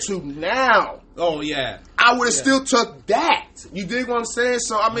compared to now. Oh yeah, I would have still took that. You dig what I'm saying?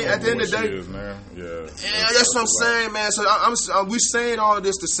 So I mean, at the end of the day, that's what I'm saying, man. So we saying all of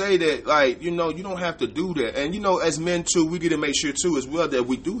this to say that, like, you don't have to do that, and as men too, we get to make sure too as well that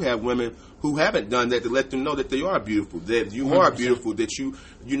we do have women who haven't done that to let them know that they are beautiful, that you 100%. Are beautiful, that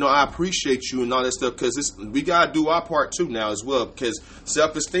I appreciate you and all that stuff, because we gotta do our part too now as well, because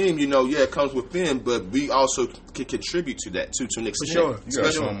self-esteem, it comes within, but we also can contribute to that too to an extent. For sure. You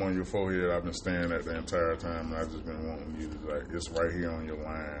got something on your forehead. I've been staring at the entire time, and I've just been wanting you to, like, it's right here on your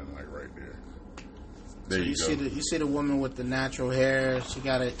line, like right there. There so you see the woman with the natural hair. She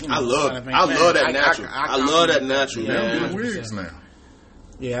got it. I love that natural. I love that natural. Yeah, wigs now.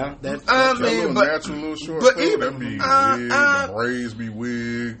 Yeah, that natural little short. But even that be wigs, the braids be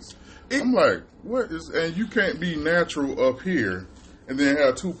wigs. I'm like, what is? And you can't be natural up here and then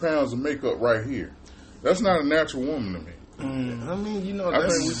have 2 pounds of makeup right here. That's not a natural woman to me. I mean, I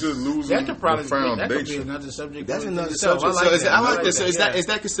think we just losing the foundation. That could be another subject. That's another subject. I like this. So is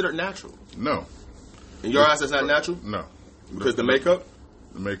that considered natural? No. In your eyes, that's not natural? No. Because the makeup?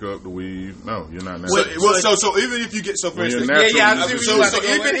 The makeup, the weave. No, you're not natural. So even if you get for instance,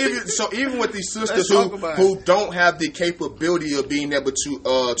 even with these sisters who don't have the capability of being able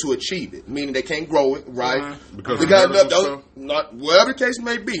to achieve it, meaning they can't grow it, right? Because they got enough, not whatever the case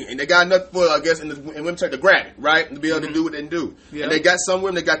may be, and they got enough for, I guess, and women take to grab it, right, and to be able to do what they do. Yeah. And they got some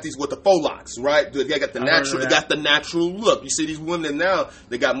women that got these with the faux locks, right? They got the natural, they got the natural look. You see these women now,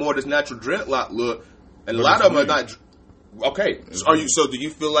 they got more of this natural dreadlock look, and a lot of them are not. Okay, so do you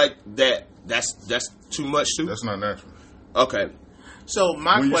feel like that's too much too? That's not natural. Okay. So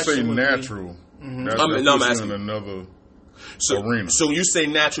when question you say natural, that's asking in another arena. So you say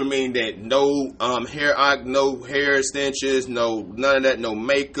natural meaning that no hair extensions, none of that, no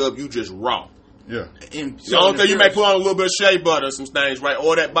makeup, you just raw. Yeah. The only thing you may put on a little bit of shea butter, some things, right?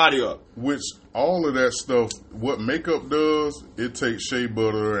 Oil that body up. Which all of that stuff, what makeup does, it takes shea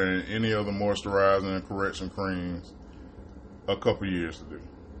butter and any other moisturizing and correction creams a couple years to do.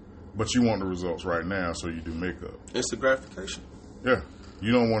 But you want the results right now, so you do makeup. Instant gratification. Yeah.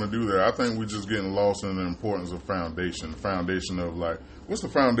 You don't want to do that. I think we're just getting lost in the importance of foundation. The foundation of, like, what's the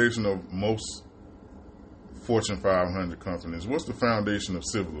foundation of most Fortune 500 companies? What's the foundation of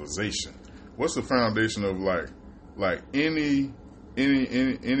civilization? What's the foundation of, like any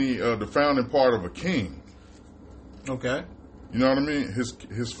the founding part of a king? Okay. You know what I mean?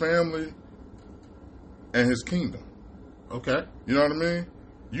 His family and his kingdom. Okay. You know what I mean?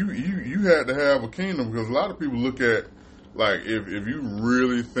 You had to have a kingdom, because a lot of people look at, like, if you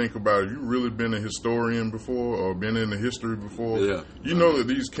really think about it, you really been a historian before or been in the history before, you know that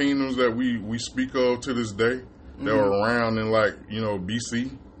these kingdoms that we speak of to this day that were around in, like,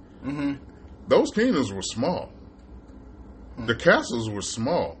 BC, those kingdoms were small. The castles were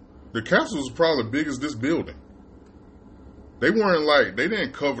small. The castles were probably big as this building. They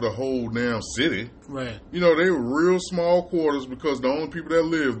didn't cover the whole damn city. Right. They were real small quarters, because the only people that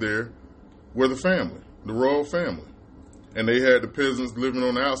lived there were the family, the royal family. And they had the peasants living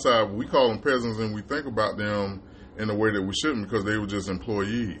on the outside. We call them peasants, and we think about them in a way that we shouldn't, because they were just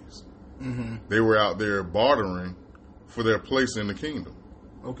employees. They were out there bartering for their place in the kingdom.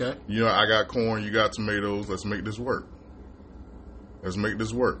 Okay. I got corn, you got tomatoes, let's make this work. Let's make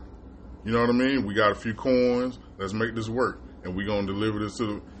this work. You know what I mean? We got a few coins, let's make this work. And we're going to deliver this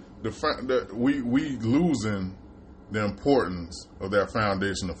to we losing the importance of that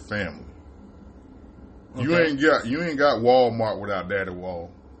foundation of family. Okay. You ain't got Walmart without Daddy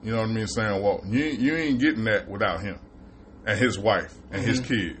Wall. You know what I mean? Saying Walt. You ain't getting that without him and his wife and his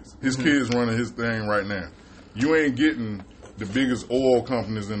kids. His kids running his thing right now. You ain't getting the biggest oil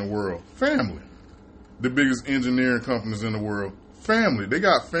companies in the world. Family. The biggest engineering companies in the world. Family. They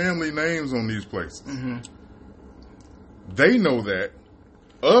got family names on these places. They know that.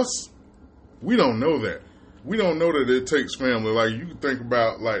 Us, we don't know that. We don't know that it takes family. Like, you can think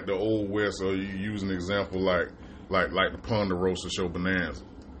about, like, the Old West, or you use an example like the Ponderosa show Bonanza.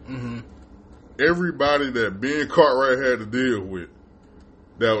 Everybody that Ben Cartwright had to deal with,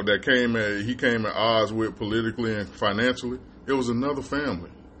 that he came at odds with politically and financially, it was another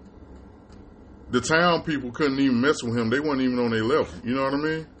family. The town people couldn't even mess with him. They weren't even on their level. You know what I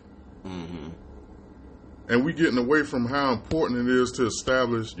mean? And we getting away from how important it is to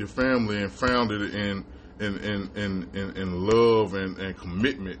establish your family and found it in love and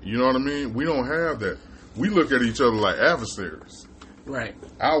commitment. You know what I mean? We don't have that. We look at each other like adversaries. Right.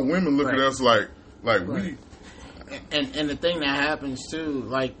 Our women look at us like we. And the thing that happens too,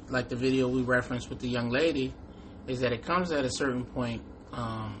 like the video we referenced with the young lady, is that it comes at a certain point.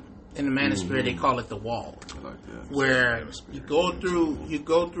 In the manosphere, they call it the wall, I like that. where you go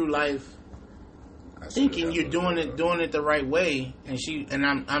through life thinking you're doing it the right way, and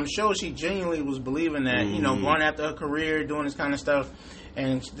I'm sure she genuinely was believing that, going after her career, doing this kind of stuff,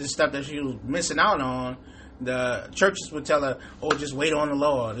 and the stuff that she was missing out on. The churches would tell her, "Oh, just wait on the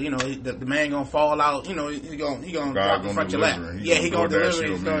Lord. The man gonna fall out. He gonna drop in front of your lap. He gonna deliver.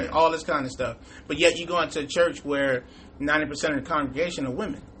 He's gonna all this kind of stuff." But yet you go into a church where 90% of the congregation are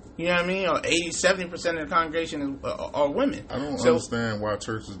women. You know what I mean? Or 70% of the congregation are women. I don't understand why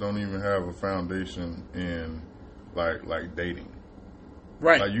churches don't even have a foundation in like dating.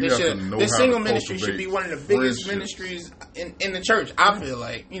 Right. Like, you have to know this how single to ministry should be one of the biggest ministries in the church. I feel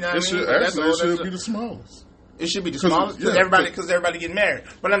like, you know what I mean? It should be the smallest. It should be the smallest because everybody get married.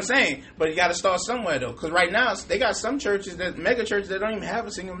 But I'm saying, you got to start somewhere though, because right now they got some churches mega churches that don't even have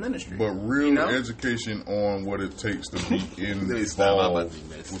a single ministry. But real education on what it takes to be involved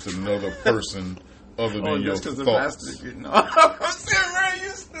with another person other than your thoughts. I'm saying, man, you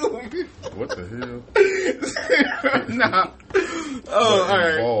stupid. What the hell? Nah. Oh, all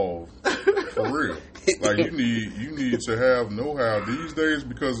right. Involved for real. Like, you need to have know-how these days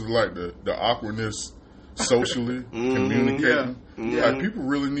because of like the awkwardness. Socially, communicating. Yeah. Like, people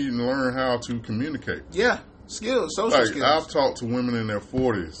really need to learn how to communicate. Yeah, social skills. I've talked to women in their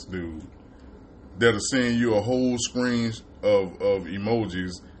 40s, dude, that are sending you a whole screen of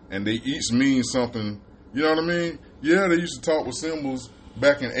emojis, and they each mean something. You know what I mean? Yeah, they used to talk with symbols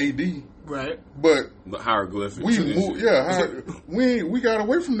back in AD. Right. But hieroglyphics. We got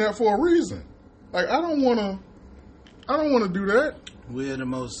away from that for a reason. Like, I don't want to do that. We're the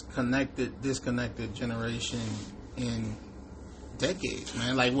most disconnected generation in decades,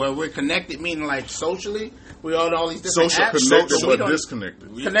 man. Like where we're connected, meaning like socially, we all these different Social- apps. Connected so we but don't- disconnected.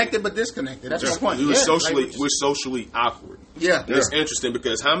 Connected but disconnected. That's my point. We're Yeah, socially like, we're socially awkward. yeah. It's interesting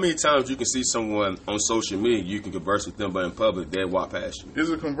because how many times you can see someone on social media, you can converse with them, but in public they walk past you. Is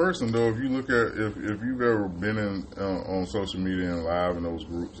it conversing though? If you look at if you've ever been in on social media and live in those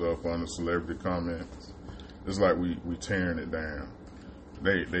groups up on the celebrity comments, it's like we tearing it down.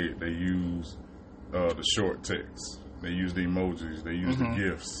 They use the short text. They use the emojis. They use the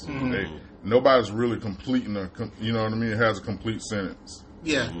GIFs. Nobody's really completing you know what I mean? It has a complete sentence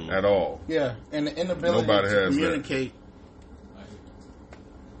Yeah. at all. Yeah. And the inability Nobody to has that. communicate.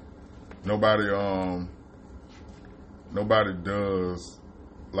 Nobody does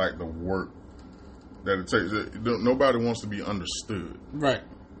like the work that it takes. Nobody wants to be understood. Right.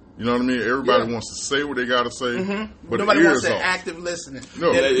 You know what I mean? Everybody wants to say what they got to say, but Nobody the wants ears that off. active listening.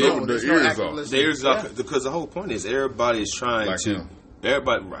 No, There- the there's ears active off. listening. There's Yeah. because the whole point is everybody is trying Like to. him.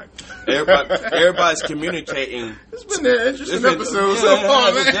 Everybody's communicating. It's been an interesting It's been- episode yeah, so it far,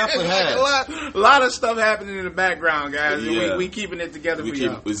 has, man. it definitely has. A lot of stuff happening in the background, guys. and Yeah. We keeping it together We for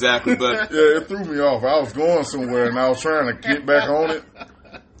keep y'all. exactly, but Yeah, it threw me off. I was going somewhere and I was trying to get back on it.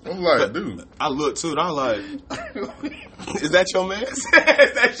 I'm like, dude, I look too, and I'm like, "Is that your man's? Is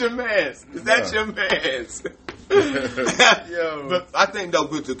that your man's? Is that Yeah. your man's?" Yo. But I think though,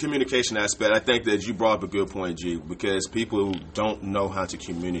 with the communication aspect, I think that you brought up a good point, G, because people who don't know how to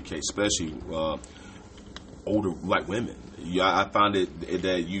communicate, especially older, like women, I find it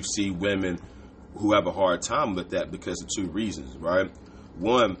that you see women who have a hard time with that because of two reasons, right?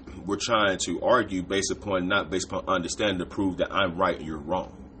 One, we're trying to argue not based upon understanding to prove that I'm right and you're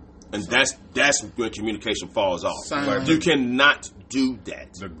wrong. And that's when communication falls off. Silence. You cannot do that.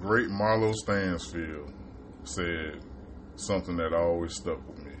 the great Marlo Stansfield said something that always stuck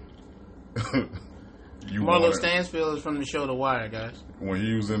with me. You Marlo wanted- Stansfield is from the show The Wire, guys. when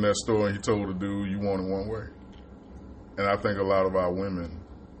he was in that store and he told the dude, you want it one way. And I think a lot of our women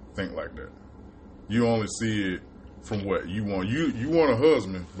think like that. You only see it from what you want. You want a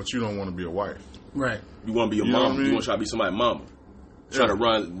husband, but you don't want to be a wife. Right. You want to be a You know what mom. I mean? You want to try to be somebody's mama. Try to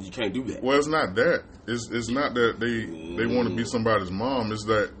run. You can't do that. Well, it's not that. It's not that they want to be somebody's mom. It's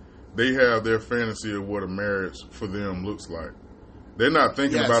that they have their fantasy of what a marriage for them looks like. They're not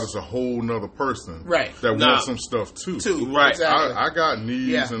thinking Yes. about it's a whole nother person Right. that Nah. wants some stuff too. Right. Exactly. I got needs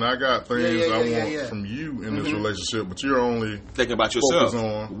Yeah. and I got things Yeah, I want yeah. from you in this relationship, but you're only Thinking about yourself. Focus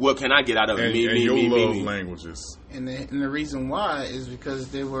on- What can I get out of it? and Me, your love me. languages. And the reason why is because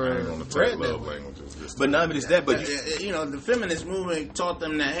they I were ain't gonna bred take that love way. languages. This But time. not even just that, but You know, the feminist movement taught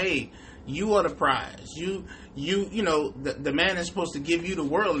them that, hey, you are the prize. You know, the man is supposed to give you the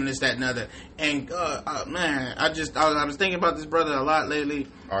world and this, that, and other. And man, I was thinking about this brother a lot lately.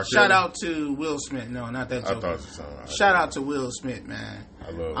 R. Shout Kelly? out to Will Smith. No, not that. I joke. thought you said Shout out to Will Smith, man.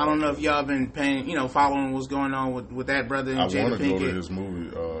 I don't know if y'all been following what's going on with that brother and I Jada want to go to Pinkett. his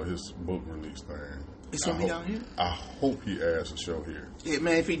movie, his book release thing. It's gonna I be hope- down here? I hope he adds a show here. Yeah,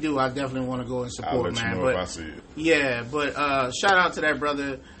 man, if he do, I definitely want to go and I'll support, let man. you know But if I see it. yeah, but shout out to that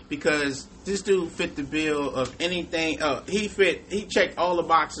brother because this dude fit the bill of anything. He checked all the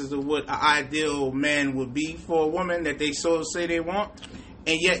boxes of what an ideal man would be for a woman that they so say they want,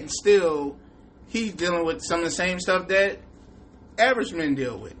 and yet still he's dealing with some of the same stuff that average men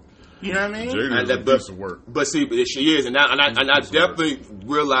deal with. You know what I mean? Jada is a piece of work. But see, she is, and I definitely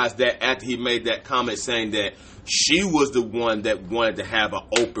realized that after he made that comment saying that she was the one that wanted to have an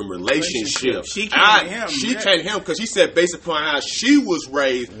open relationship. She came to him. She Yeah. came to him because she said based upon how she was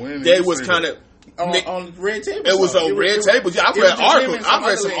raised, When they did was you kind say of. On Red Table. It was on Red Table. Yeah, I read articles. I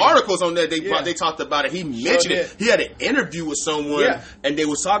read some articles articles on that. Yeah. They talked about it. He mentioned it. did. He had an interview with someone, Yeah. and they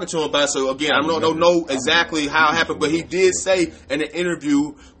was talking to him about it. So again, I don't know exactly how it happened, but he did say in an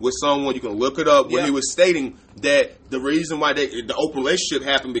interview with someone, you can look it up, where Yeah. he was stating that the reason why the open relationship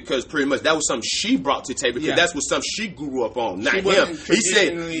happened because pretty much that was something she brought to the table because Yeah. that's what something she grew up on, not She him. wasn't He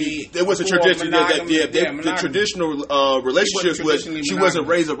said traditionally there was a for tradition monogamy. the Monogamy. traditional relationships was traditionally she wasn't monogamous.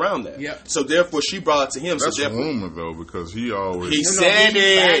 raised around that. Yeah. So therefore, she brought it to him. That's so therefore, rumor though, because he always he No, said he's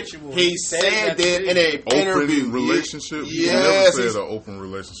it. factual. He He said said it in an open interview. relationship. He Yes. never he's- said an open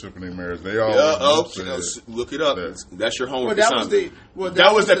relationship in their marriage. They all okay. Look it up. that. That's your homework. Well, that was assignment. the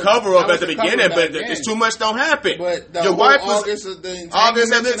that was the cover up that at the was cover beginning, of but that it's game. too much. Don't happen. But the your whole wife was August of the August,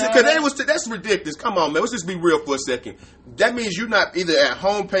 entanglements and all because that? that's ridiculous. Come on, man. Let's just be real for a second. That means you're not either at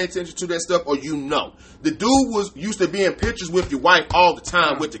home paying attention to that stuff, or you know the dude was used to be in pictures with your wife all the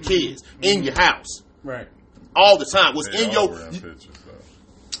time with the kids in your house, Right. all the time. Was They in all your were in pictures,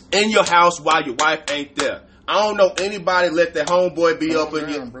 though. in your house while your wife ain't there. I don't know anybody let their homeboy be up in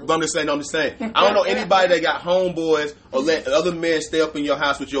your. Bro. I'm just saying. I don't know anybody that got homeboys or let other men stay up in your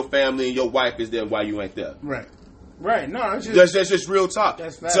house with your family and your wife is there while you ain't there. Right. No, that's just real talk.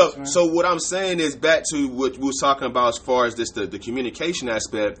 That's facts, man. So what I'm saying is back to what we was talking about as far as this the communication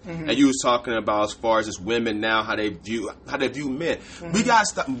aspect, and you was talking about as far as this women now how they view men. We got to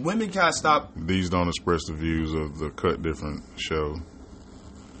stop. Women got to stop. These don't express the views of the Cut Different show.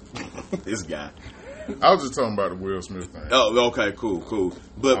 This guy. I was just talking about the Will Smith thing. Oh, okay, cool.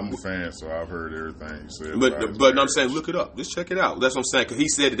 But I'm a fan, so I've heard everything you said. But I'm saying, look it up. Just check it out. That's what I'm saying. Because he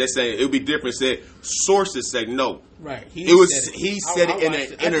said it. They're saying it would be different. Said sources say no. Right. He said it in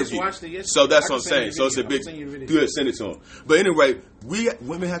an interview. So that's what I'm saying. So it's a big good. Send it to him. But anyway,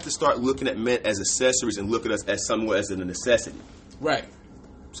 women have to start looking at men as accessories and look at us as somewhat as a necessity. Right.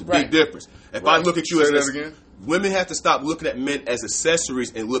 It's a big difference. If I look at you say as that again. Women have to stop looking at men as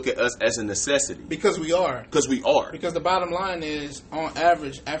accessories and look at us as a necessity. Because we are. Because the bottom line is, on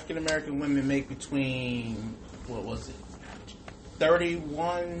average, African American women make between, what was it,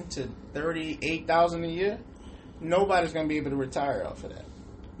 $31,000 to $38,000 a year. Nobody's going to be able to retire off of that.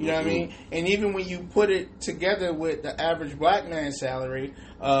 You know what I mean? And even when you put it together with the average black man's salary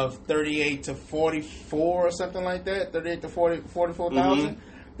of 38 to 44 or something like that, 38 to 44,000.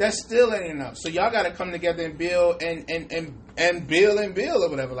 That still ain't enough. So y'all got to come together and build and build or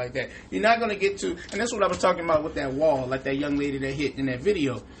whatever like that. You're not going to get to, and that's what I was talking about with that wall, like that young lady that hit in that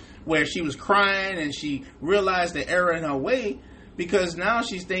video, where she was crying and she realized the error in her way, because now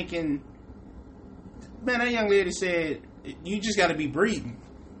she's thinking, man, that young lady said, you just got to be breathing,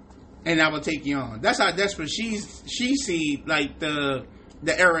 and I will take you on. That's how desperate she see like the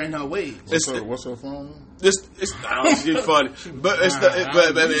error in her ways. What's her phone? It's funny, but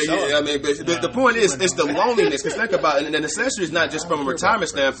the point is, it's the loneliness. Because think about it, and the necessity is not just from a retirement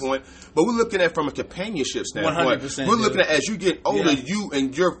standpoint, but we're looking at it from a companionship standpoint. We're looking at as you get older, you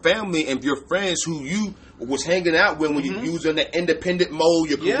and your family and your friends who you was hanging out with when you was in the independent mode,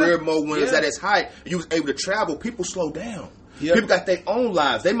 your career mode when it was at its height, you was able to travel. People slow down. Yep. People got their own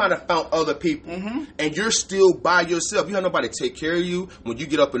lives. They might have found other people. And you're still by yourself. You have nobody to take care of you. When you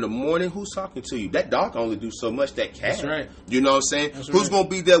get up in the morning, who's talking to you? That dog can only do so much, that cat. That's right. You know what I'm saying? Who's going to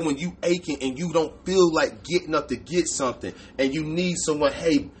be there when you aching and you don't feel like getting up to get something and you need someone,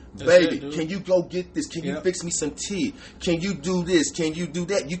 hey, baby, can you go get this? Can you fix me some tea? Can you do this? Can you do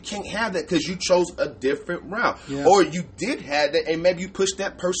that? You can't have that because you chose a different route. Or you did have that and maybe you pushed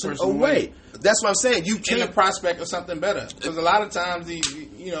that person away. That's what I'm saying. You can't. In the prospect of something better. Because a lot of times, the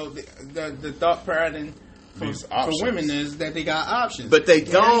thought pattern for women is that they got options. But they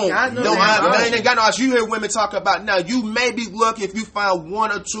don't. They ain't got no options. You hear women talk about, now, you may be lucky if you find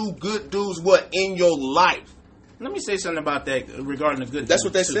one or two good dudes in your life. Let me say something about that regarding the good. That's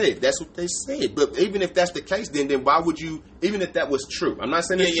what they said. That's what they said. But even if that's the case, then why would you? Even if that was true, I'm not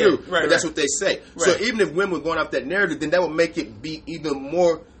saying it's true, but that's what they say. Right. So even if women were going off that narrative, then that would make it be even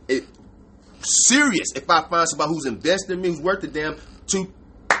more serious. If I find somebody who's invested in me, who's worth the damn, to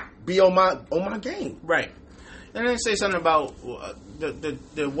be on my game. Right. And then say something about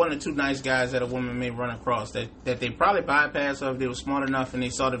the one or two nice guys that a woman may run across that they probably bypassed if they were smart enough and they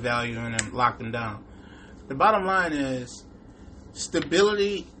saw the value in them, locked them down. The bottom line is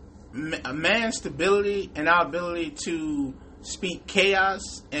stability, a man's stability and our ability to speak chaos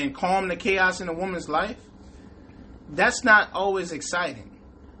and calm the chaos in a woman's life, that's not always exciting.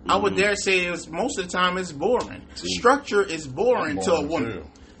 I would dare say most of the time it's boring. Structure is boring to a woman. Too.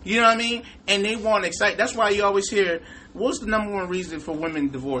 You know what I mean? And they want excitement. That's why you always hear, what's the number one reason for women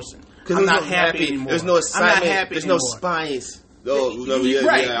divorcing? I'm not happy anymore. There's no excitement. I'm not happy There's anymore. no spice.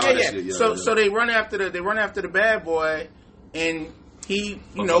 Right. So they run after the bad boy, and he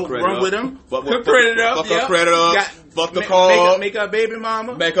run with him. Fuck her credit up. Fuck the car. Make her baby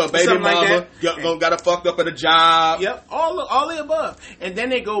mama. Make her baby mama. Got her fucked up at a job. Yep. All the above. And then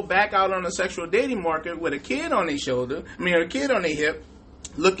they go back out on the sexual dating market with a kid on their shoulder. A kid on their hip,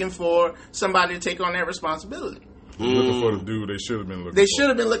 looking for somebody to take on that responsibility. Looking for the dude they should have been looking for. They should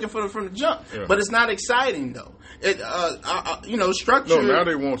have been looking for from the jump. Yeah. But it's not exciting though. Structure. No, now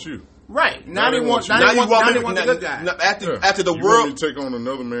they want you. Right. Now they want the good guy. After the world, you take on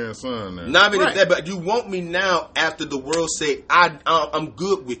another man's son now. Not even that, but you want me now after the world say I'm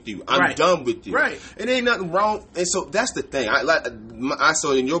good with you. I'm done with you. Right. It ain't nothing wrong. And so that's the thing. I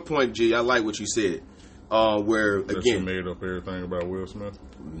saw in your point, G, I like what you said. Where again, made up everything about Will Smith.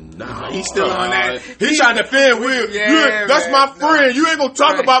 Nah, he's still on that. He's trying to defend Will. Yeah, that's my friend. You ain't gonna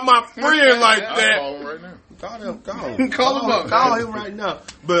talk about my friend like that. Call him right now. Call him up. Call him right now.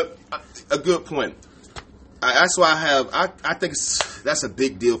 But a good point. That's why I think that's a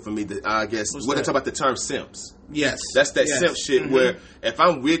big deal for me. That I guess when they talk about the term simps. Yes, that's that simp shit. Where if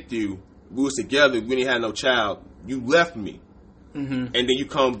I'm with you, we was together, we didn't have no child. You left me, and then you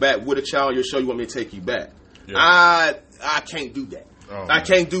come back with a child on your show. You want me to take you back? Yeah. I can't do that. Oh, I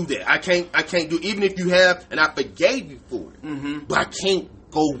can't do that. I can't do. Even if you have, and I forgave you for it, but I can't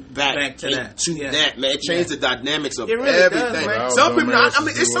go back to that, man. It changed the dynamics of really everything. Does, some people,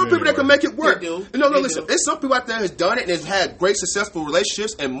 it's some people that can make it work. Listen, there's some people out there who's done it and has had great, successful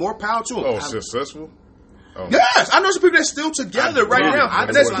relationships, and more power to them. Oh, successful? Oh. Yes, I know some people that's still together right now. I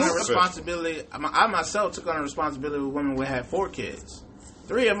took on a responsibility. I myself took on a responsibility with women who had 4 kids.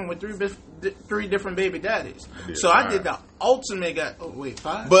 3 of them with 3 different baby daddies. So I did the ultimate. 5.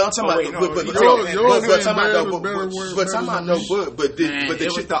 But I'm talking about. But it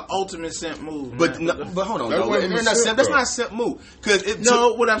was the ultimate simp move. But hold on, that's not a simp move.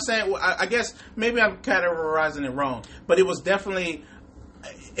 What I'm saying, I guess maybe I'm categorizing it wrong, but it was definitely.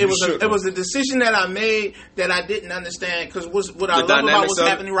 It was a decision that I made that I didn't understand, because what I love about what's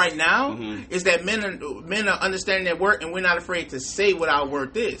happening right now is that men are understanding their worth, and we're not afraid to say what our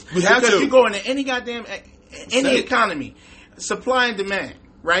worth is. Because you go into any goddamn economy, supply and demand.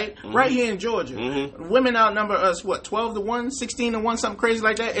 Right? Right here in Georgia. Women outnumber us, 12-1, 16-1, something crazy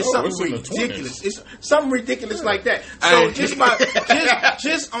like that? It's something ridiculous. It's something ridiculous like that. So just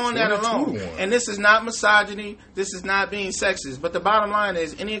on that alone. And this is not misogyny, this is not being sexist, but the bottom line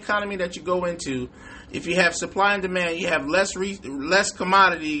is, any economy that you go into, if you have supply and demand, you have less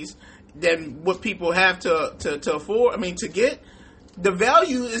commodities than what people have to afford, to get. The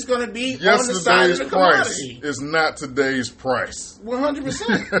value is going to be on the side of the commodity. It's not today's price.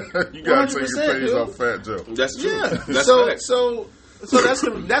 100%. You got to take your pays off Fat Joe. That's true. Yeah. That's so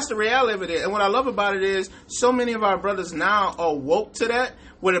that's the reality of it. And what I love about it is, so many of our brothers now are woke to that,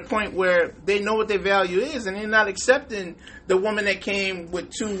 with a point where they know what their value is, and they're not accepting the woman that came with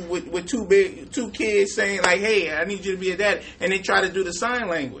two kids saying like, "Hey, I need you to be a dad," and they try to do the sign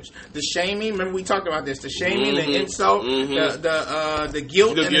language, the shaming. Remember we talked about this: the shaming, the insult, the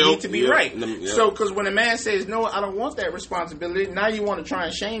guilt, and the need to be right. So, because when a man says, "No, I don't want that responsibility," now you want to try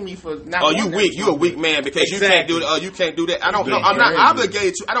and shame me for not. Oh, you weak. You a weak man because you can't do it. Oh, you can't do that. I don't know. I'm not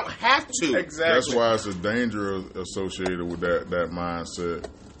obligated to. I don't have to. Exactly. That's why it's a danger associated with that mindset.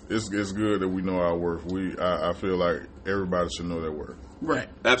 It's good that we know our worth. I feel like everybody should know their worth. Right.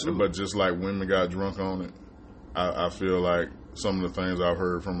 Absolutely. But just like women got drunk on it, I feel like some of the things I've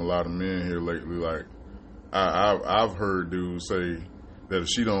heard from a lot of men here lately, like I've heard dudes say that if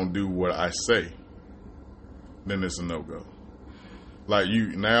she don't do what I say, then it's a no-go. Like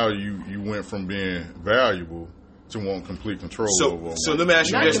you went from being valuable to want complete control over. So let me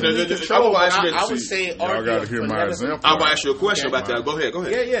ask you this. I would say y'all got to hear my example. I'm going to ask you a question about that. Go ahead.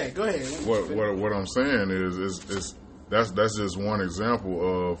 Yeah, go ahead. What I'm saying is that's just one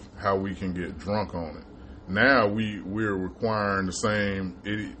example of how we can get drunk on it. Now we're requiring the same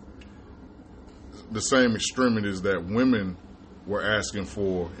extremities that women were asking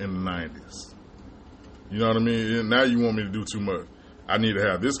for in the 90s. You know what I mean? Now you want me to do too much. I need to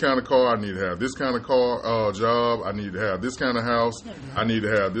have this kind of car. I need to have this kind of job. I need to have this kind of house. I need to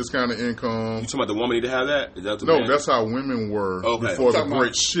have this kind of income. You talking about the woman need to have that? Is that that's how women were before the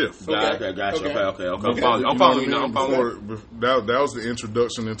great shift. Okay, gotcha. Okay. I'm following you now. That was the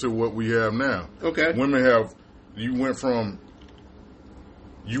introduction into what we have now. Okay. You went from,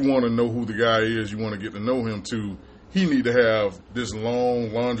 you want to know who the guy is, you want to get to know him, to he need to have this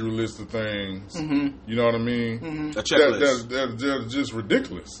long laundry list of things. You know what I mean? A checklist. That's just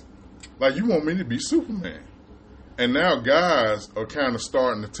ridiculous. Like, you want me to be Superman. And now guys are kind of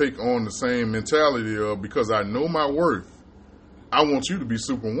starting to take on the same mentality of, because I know my worth, I want you to be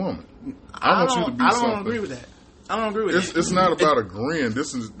Superwoman. I want you to be something. I don't agree with that. I don't agree with that. It's not about agreeing.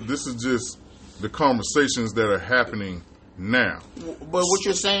 This is just the conversations that are happening now. But what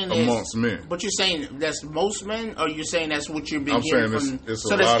you're saying is amongst men. But you're saying that's most men, or you're saying that's what you've been hearing from? It's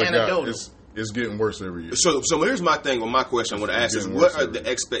a lot of guys. It's getting worse every year. So here's my thing. My question I want to ask is, what are the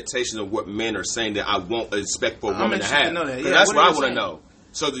expectations of what men are saying that I won't expect for a woman to have? That's what I want to know.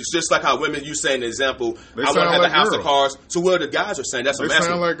 So it's just like how women, you saying the example, I want to have a house of cars. So what the guys are saying, that's what I'm asking.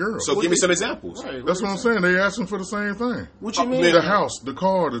 They sound like girls. So give me some examples. Right, that's what I'm saying. They asking for the same thing. What you mean? The house, the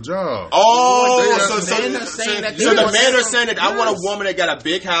car, the job. Oh, so the men are saying that I want a woman that got a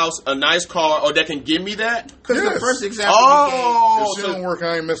big house, a nice car, or that can give me that? Because the first example you gave. If she don't work,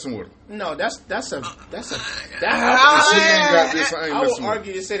 I ain't messing with her. No, that's a. She ain't got this. I ain't I would messing with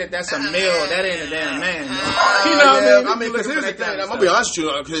argue to say that's a male. That ain't a damn man. Man. You know what I mean? Because here's the thing. I'm gonna be honest with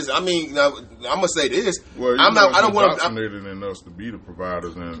you. Because I'm gonna say this. Well, I'm not. I don't want to. indoctrinated in us to be the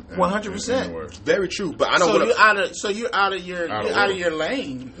providers and 100%. anyway. Very true, but I don't So want to. you're out of your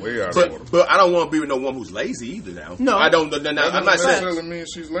lane. Way out of order. But I don't want to be with no woman who's lazy either. Now, No. I don't. That I'm doesn't not saying. necessarily mean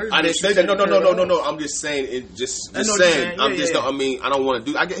she's lazy. I didn't say that. No. I'm just saying it. Just I know what you're saying. saying. I'm Yeah, just. yeah. I mean, I don't want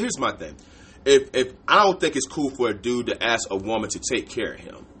to do. Here's my thing. If I don't think it's cool for a dude to ask a woman to take care of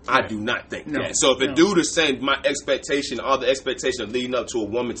him. I do not think that. So if a dude is saying my expectation, all the expectation leading up to a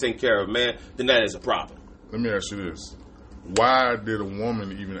woman taking care of a man, then that is a problem. Let me ask you this: why did a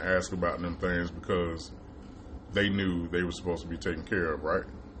woman even ask about them things? Because they knew they were supposed to be taken care of, right?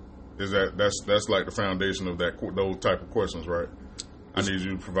 That's like the foundation of those type of questions, right? I need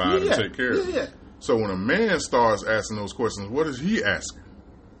you to provide and take care of me. Yeah. So when a man starts asking those questions, what is he asking?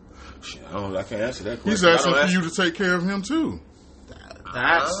 Shit, I can't answer that question. He's asking for you to take care of him too.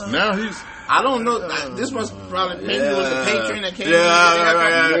 Now he's. I don't know. This must probably maybe it was a patron that came.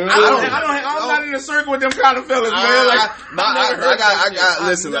 Yeah. I'm not in a circle with them kind of fellas, man. I got.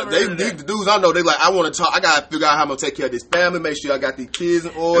 Listen, these dudes I know. They like. I want to talk. I got to figure out how I'm gonna take care of this family. Make sure I got these kids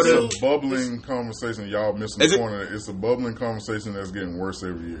in order. It's a bubbling conversation. Y'all missing the point of it. It's a bubbling conversation that's getting worse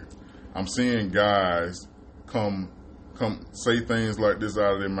every year. I'm seeing guys come say things like this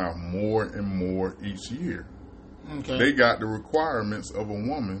out of their mouth more and more each year. Okay. They got the requirements of a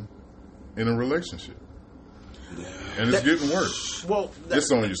woman in a relationship, and it's getting worse. Well,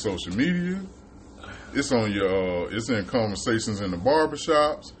 it's on your social media. It's on your. It's in conversations in the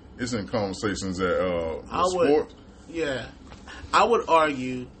barbershops. It's in conversations at sports. Yeah, I would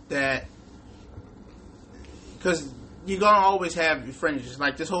argue that because you're gonna always have your fringes.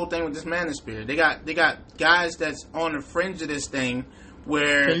 Like this whole thing with this manosphere, they got guys that's on the fringe of this thing.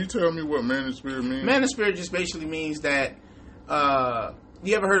 Where can you tell me what manosphere means? Manosphere just basically means that.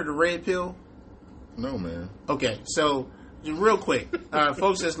 You ever heard of the red pill? No, man. Okay, so just real quick,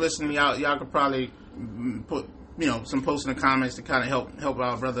 folks that's listening, y'all could probably put some posts in the comments to kind of help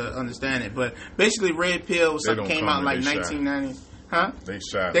our brother understand it. But basically, red pill something came out in like 1990. Huh? They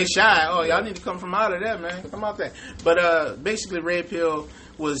shy. They shy. Oh, y'all need to come from out of that, man. Come out there. But basically, red pill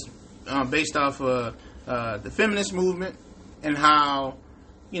was based off the feminist movement and how.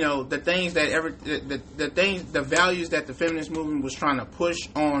 The things the values that the feminist movement was trying to push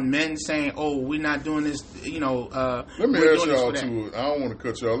on men, saying, "Oh, we're not doing this." Let me ask y'all two. I don't want to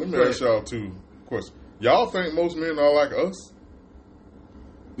cut y'all. Let me ask y'all two questions. Y'all think most men are like us?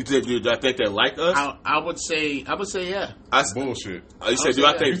 You think they like us? I would say yeah. That's bullshit. You say, do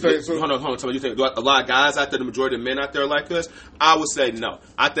I think? You think so? Hold on. You think a lot of guys out there, the majority of men out there, are like us? I would say no.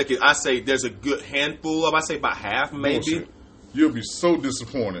 I say there's a good handful of. I say about half, maybe. Bullshit. You'll be so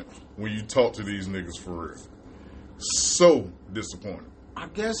disappointed when you talk to these niggas for real. So disappointed. I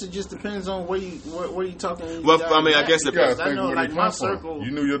guess it just depends on where you talking. Well, I mean, I guess it depends. I know, like my circle.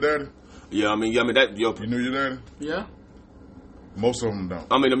 You knew your daddy? Yeah, I mean that. You knew your daddy? Yeah. Most of them don't.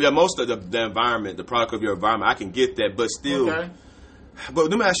 I mean, most of the environment, the product of your environment, I can get that, but still. Okay. But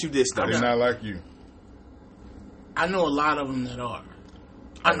let me ask you this, though. They're not like you. I know a lot of them that are.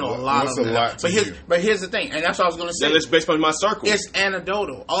 I know a lot of them. But here's the thing, and that's what I was going to say. That's based on my circle. It's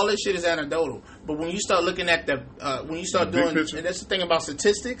anecdotal. All this shit is anecdotal. But when you start looking at when you start doing, and that's the thing about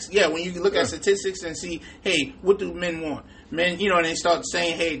statistics. Yeah, when you look at statistics and see, hey, what do men want? Men, and they start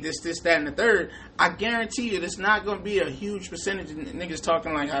saying, hey, this, that, and the third. I guarantee you, it's not going to be a huge percentage of niggas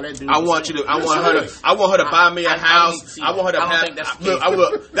talking like how that dude. I want her to buy me a house. I want her to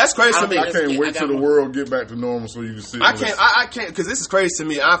have. That's crazy to me. I can't wait till the world get back to normal so you can see. I can't because this is crazy to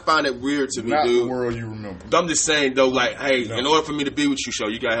me. I find it weird to me, not dude. The world you remember. I'm just saying though, like, hey, in order for me to be with you,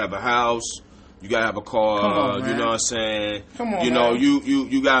 you gotta have a house. You gotta have a car. On, you know what I'm saying? Come on, man.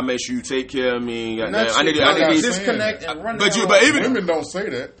 You gotta make sure you take care of me. I need to disconnect and run. But even women don't say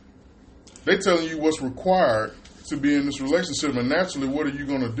that. They telling you what's required to be in this relationship, and naturally, what are you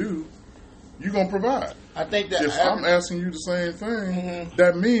gonna do? You're gonna provide. I think that if I'm asking you the same thing,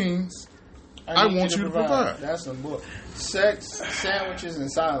 that means I want you to provide. That's some bull. Sex, sandwiches,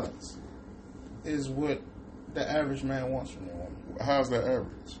 and silence is what the average man wants from a woman. How's that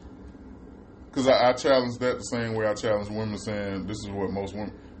average? Because I challenge that the same way I challenge women saying this is what most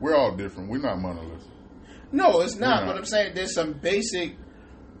women. We're all different. We're not monolithic. No, it's not. But I'm saying there's some basic.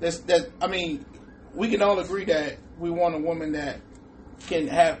 I mean, we can all agree that we want a woman that can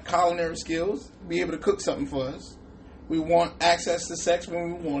have culinary skills, be able to cook something for us. We want access to sex when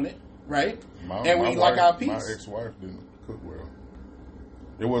we want it, right? We like our peace. My ex-wife didn't cook well.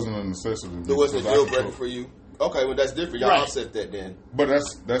 It wasn't a necessity. It wasn't a deal breaker for you. Okay, well that's different. Y'all Right. offset that then. But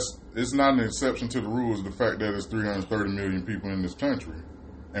that's it's not an exception to the rules. The fact that there's 330 million people in this country,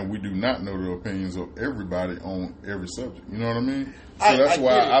 and we do not know the opinions of everybody on every subject. You know what I mean? So that's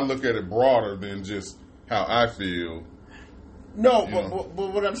why I look at it broader than just how I feel. No, You know.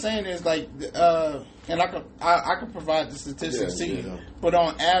 but what I'm saying is like, and I could provide the statistics to you, but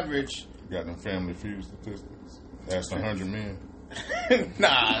on average, Got them Family Feud statistics. That's 100 men.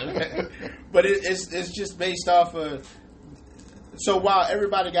 nah, but it's just based off of. So while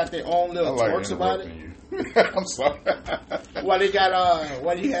everybody got their own little twerks about it, you. I'm sorry. while they got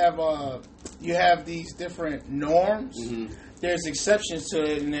while you have these different norms. Mm-hmm. There's exceptions to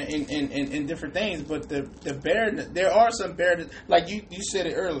it in different things, but there are some bare, like you said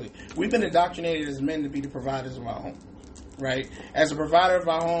it earlier. We've been indoctrinated as men to be the providers of our home, right? As a provider of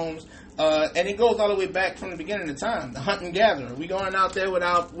our homes, and it goes all the way back from the beginning of time. The hunt and gatherer. We going out there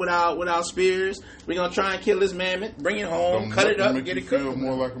without spears. We're gonna try and kill this mammoth, bring it home, cut it up, make get you it feel cooked.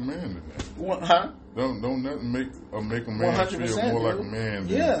 more like a man than that. Huh? Don't nothing make a man 100%, feel more like a dude.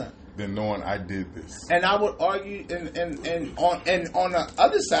 man than knowing I did this. And I would argue, and on the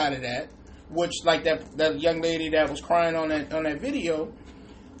other side of that, which like that young lady that was crying on that video,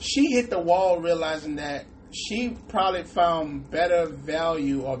 she hit the wall realizing that she probably found better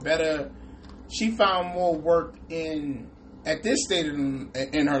value or she found more work at this stage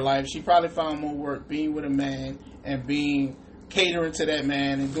in her life. She probably found more work being with a man and catering to that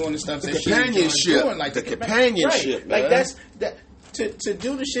man and doing the stuff that she was doing, like the companionship, right. man. Like that. To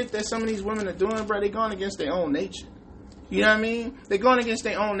do the shit that some of these women are doing, bro, they're going against their own nature. You know what I mean? They're going against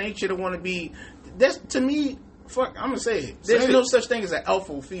their own nature to want to be. That's to me. Fuck, I'm gonna say it. There's no such thing as an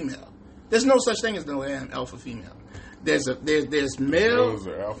alpha female. There's no such thing as no alpha female. There's male. Those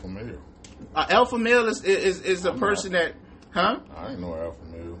are alpha male. Alpha male is a person that, huh? I ain't no alpha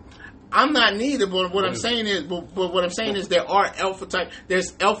male. I'm not neither, but what I'm saying is there are alpha type.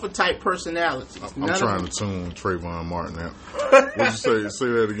 There's alpha type personalities. I'm trying to tune Trayvon Martin out. What'd you say? Say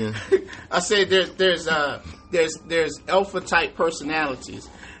that again. I said there's alpha type personalities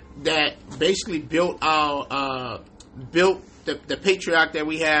that basically built the patriarch that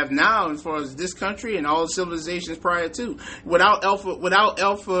we have now as far as this country and all the civilizations prior to. Without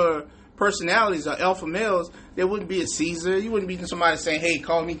alpha personalities or alpha males, there wouldn't be a Caesar. You wouldn't be somebody saying, "Hey,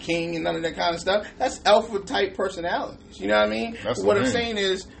 call me king," and none of that kind of stuff. That's alpha type personalities. You know what I mean? What I'm saying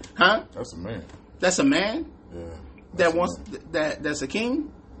is, huh? That's a man. That's a man. Yeah. That wants that's a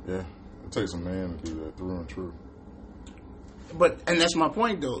king. Yeah. It takes a man to do that through and through. And that's my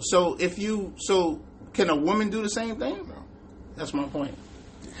point though. So can a woman do the same thing? No. That's my point.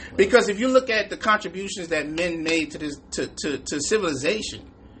 Because if you look at the contributions that men made to this to civilization,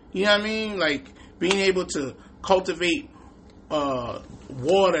 you know what I mean? Like being able to cultivate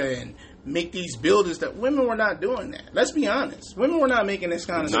water and make these buildings, that women were not doing that. Let's be honest. Women were not making this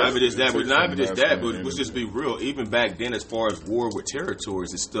kind of stuff. Not even just that, but let's just be real. Even back then, as far as war with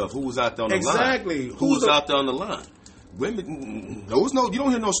territories and stuff, who was out there on the line? Exactly. Who was out there on the line? Women, you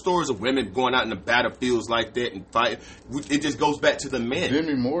don't hear no stories of women going out in the battlefields like that and fighting. It just goes back to the men.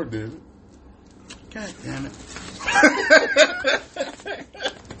 Demi Moore did it. God damn it.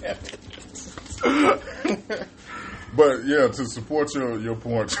 But yeah, to support your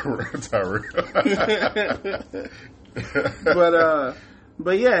point, Tyree.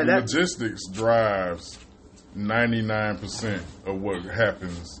 But yeah, that logistics drives 99% of what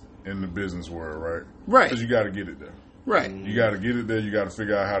happens in the business world, right? Right. Because you got to get it there. Right. You got to get it there. You got to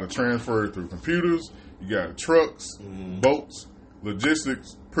figure out how to transfer it through computers. You got trucks, boats.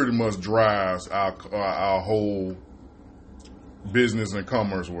 Logistics pretty much drives our whole business and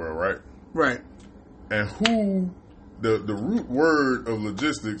commerce world, right? Right. And who the root word of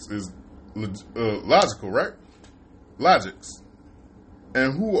logistics is logical, right? Logics.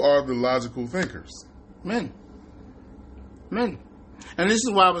 And who are the logical thinkers? Men. And this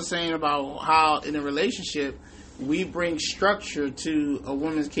is why I was saying about how in a relationship we bring structure to a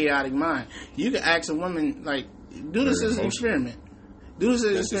woman's chaotic mind. You can ask a woman, like, do this as an experiment. Do this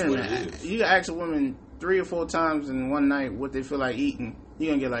as an experiment. You can ask a woman 3 or 4 times in one night what they feel like eating. You're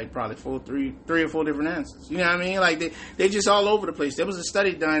going to get like probably 3 or 4 different answers. You know what I mean? Like they just all over the place. There was a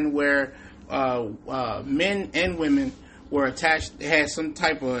study done where men and women were attached, they had some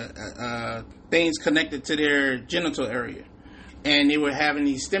type of things connected to their genital area. And they were having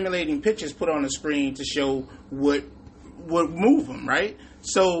these stimulating pictures put on the screen to show what would move them, right?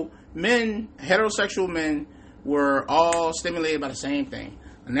 So men, heterosexual men, were all stimulated by the same thing.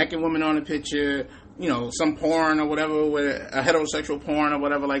 A naked woman on the picture, some porn or whatever, with a heterosexual porn or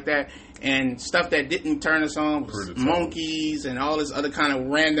whatever like that, and stuff that didn't turn us on was monkeys and all this other kind of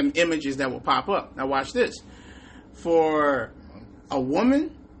random images that would pop up. Now watch this. for a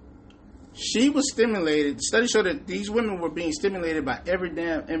woman, she was stimulated. The study showed that these women were being stimulated by every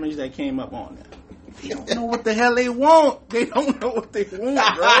damn image that came up on them. They don't know what the hell they want. They don't know what they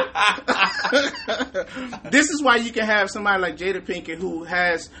want, bro. This is why you can have somebody like Jada Pinkett who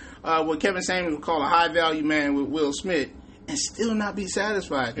has what Kevin Samuels would call a high value man with Will Smith and still not be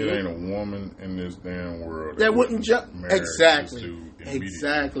satisfied. It ain't a woman in this damn world that wouldn't jump. Exactly.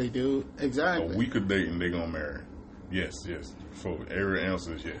 Exactly, dude. Exactly. A week of dating, they gonna marry. Yes. For every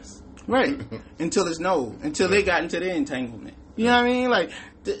answer is yes. Right. Until it's no. Until they got into their entanglement. You know what I mean? Like,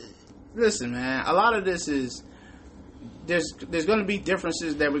 listen, man. A lot of this is there's going to be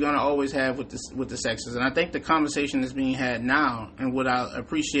differences that we're going to always have with the sexes, and I think the conversation that's being had now, and what I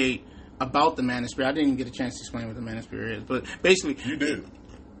appreciate about the manosphere, I didn't even get a chance to explain what the manosphere is, but basically, you did.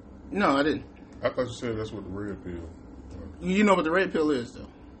 No, I didn't. I thought you said that's what the red pill. You know what the red pill is, though.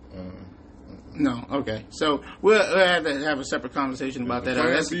 No, okay. So we'll have to have a separate conversation about that.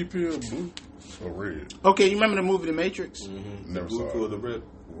 That's B pill, blue or red. Okay, you remember the movie The Matrix? Mm-hmm. Never the blue saw pill, it. the red.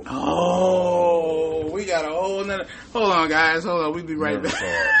 Oh, we got a whole nother. Hold on, guys. Hold on. We'll be right back.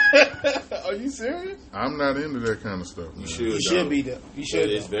 Are you serious? I'm not into that kind of stuff. Man. You should be, though. You should.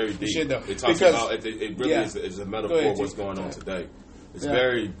 It's very deep. You should, though. It talks about it really is a metaphor of what's going on today. It's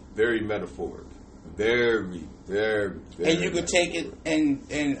very, very metaphoric. Very, very, very. And you could take it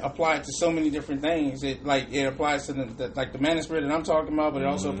and apply it to so many different things. It applies to the manosphere that I'm talking about, but it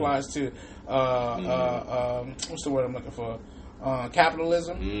also applies to what's the word I'm looking for?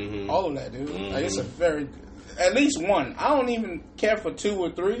 Capitalism. All of that, dude. Like, it's a very, at least one. I don't even care for 2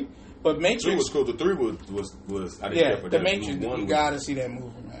 or 3, but Matrix. 2 was cool. The 3 was I didn't care for the that. Matrix. You gotta see that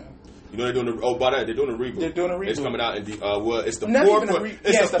movie, man. You know they're doing they're doing a reboot. They're doing a reboot. It's coming out in the it's the Not fourth even one.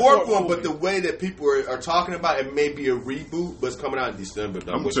 It's the fourth one, but the way that people are talking about it may be a reboot, but it's coming out in December.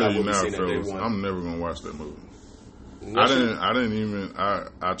 Though, I'm gonna tell you now, fellas, I'm never gonna watch that movie. I didn't even.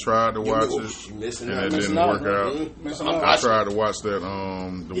 I tried to watch it, and it didn't work out. I tried to watch that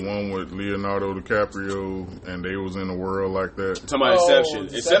the one with Leonardo DiCaprio, and they was in a world like that. Talking about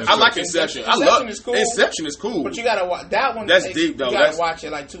Inception. I like Inception. I love Inception. Is cool, but you gotta watch that one. That's deep though. You gotta watch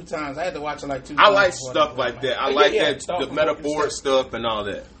it like 2 times. I had to watch it like 2 times. I like stuff like that. I like that the metaphor stuff and all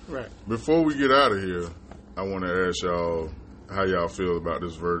that. Right. Before we get out of here, I want to ask y'all how y'all feel about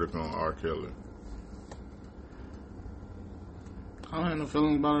this verdict on R. Kelly. I don't have no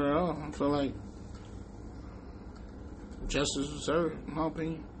feelings about it at all. I feel like justice was served, in my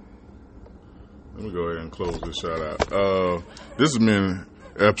opinion. Let me go ahead and close this shout out. This has been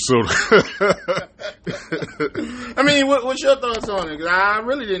episode. I mean, what's your thoughts on it? Because I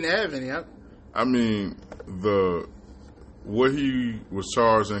really didn't have any. I mean, what he was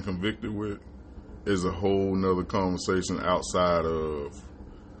charged and convicted with is a whole nother conversation outside of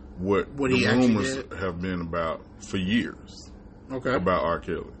what the rumors have been about for years. Okay. About R.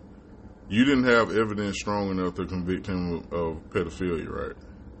 Kelly. You didn't have evidence strong enough to convict him of pedophilia, right?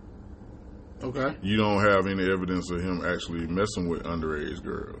 Okay. You don't have any evidence of him actually messing with underage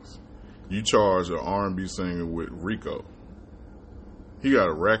girls. You charge an R&B singer with RICO. He got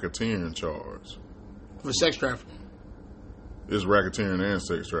a racketeering charge. For sex trafficking. It's racketeering and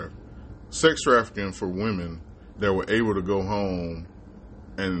sex trafficking. Sex trafficking for women that were able to go home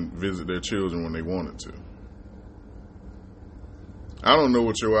and visit their children when they wanted to. I don't know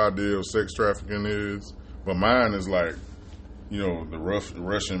what your idea of sex trafficking is, but mine is like, the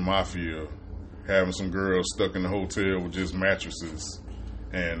Russian mafia having some girls stuck in the hotel with just mattresses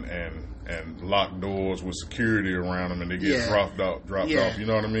and locked doors with security around them, and they get dropped off. You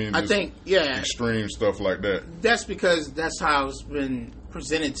know what I mean? I think extreme stuff like that. That's because that's how it's been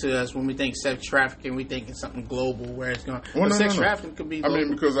presented to us when we think sex trafficking. We think it's something global where it's going. Well, sex trafficking could be. I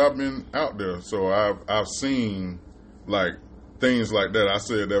mean, because I've been out there, so I've seen like things like that. I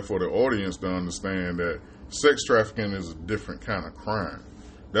said that for the audience to understand that sex trafficking is a different kind of crime.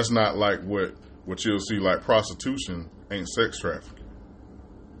 That's not like what you'll see, like prostitution ain't sex trafficking.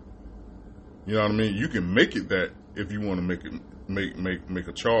 You know what I mean? You can make it that if you want to make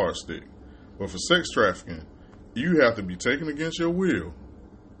a charge stick. But for sex trafficking, you have to be taken against your will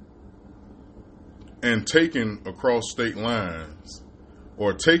and taken across state lines,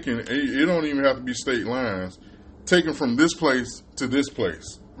 or taken, it don't even have to be state lines, taken from this place to this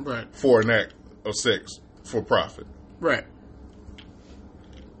place, right, for an act of sex for profit. Right.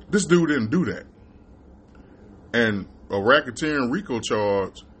 This dude didn't do that. And a racketeering RICO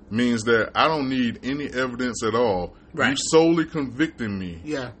charge means that I don't need any evidence at all. Right. You solely convicting me.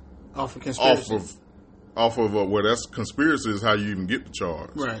 Yeah. Off of conspiracy. Off of that's conspiracy is how you even get the charge.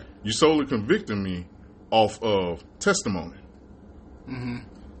 Right. You solely convicting me off of testimony. Mm-hmm.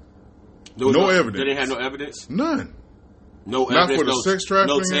 No evidence. They didn't have no evidence? None. No Not evidence, for the sex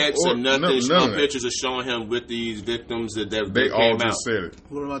trafficking no texts or or nothing. none of No that. pictures of showing him with these victims that They came all out. just said it.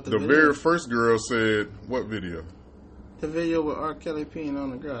 What about The video? very first girl said, "What video?" The video with R. Kelly peeing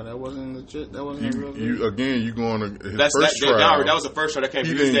on the girl. That wasn't legit. That wasn't a real video. You going to his That's first trial. that was the first trial. They can't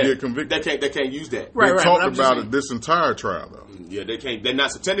He use didn't that. get convicted. They can't use that. Right, They but talked I'm just about saying- it this entire trial, though. Yeah, they can't. They're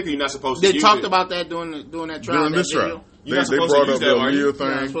not. Technically, you're not supposed They to use talked it. about that during that trial. During that this video? trial. You're not They supposed to brought use up that, the are you? Aaliyah No,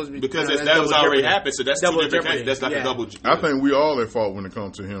 it's thing. supposed to be because that's that was double already jeopardy. happened. So that's two Double different jeopardy. cases. That's like Yeah. a double. I think we all at fault when it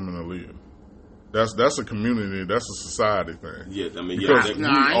comes to him and Aaliyah. That's a community. That's a society thing. Yeah, I mean, Because yeah. we Nah,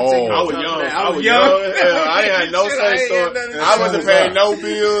 I ain't taking all. I was no young. that. I was young. Yeah, I ain't had no Shit, I say ain't so. had nothing to I say wasn't about paying it. no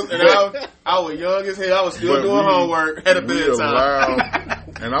bills, and I was young as hell. I was still But doing homework at a we bedtime. allowed,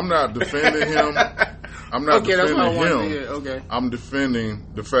 and I'm not defending him. I'm not Okay, that's what I defending wanted to him. hear. Okay. I'm defending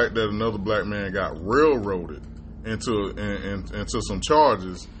the fact that another black man got railroaded into some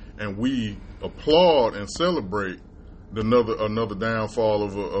charges, and we applaud and celebrate another downfall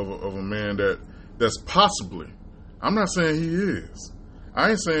of a man that's possibly. I'm not saying he is.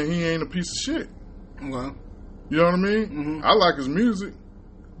 I ain't saying he ain't a piece of shit. Well, You know what I mean? Mm-hmm. I like his music,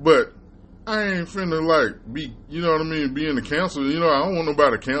 but I ain't finna be, you know what I mean, be in the council. You know, I don't want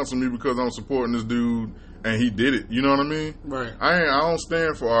nobody to cancel me because I'm supporting this dude and he did it. You know what I mean? right. I don't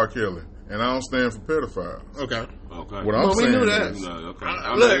stand for R. Kelly and I don't stand for pedophiles. Okay. Okay. What I'm Well, we saying knew that. is, No, okay.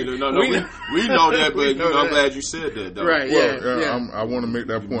 Look, We know that, but we you know know, I'm that. glad you said that, though. Right. well, Yeah. I want to make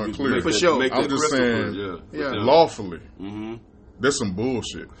that point clear. For sure. I'm just saying, Yeah. lawfully, Mm-hmm. that's some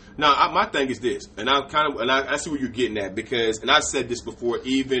bullshit. Now, my thing is this, and I see where you're getting at because, and I've said this before,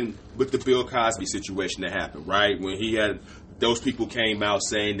 even with the Bill Cosby situation that happened, right? When he had those people came out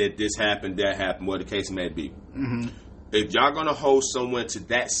saying that this happened, that happened, what the case may be. Mm-hmm. If y'all gonna hold someone to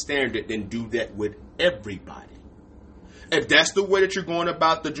that standard, then do that with everybody. If that's the way that you're going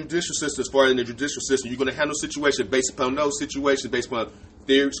about the judicial system, as far as in the judicial system, you're going to handle situations based upon those situations, based upon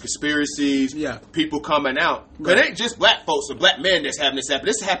theories, conspiracies, Yeah. people coming out. Right. It ain't just black folks or black men that's having this happen.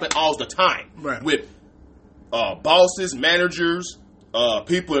 This happen all the time Right. with bosses, managers,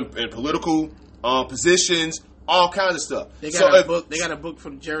 people in political positions, all kinds of stuff. They So got a if- book. They got a book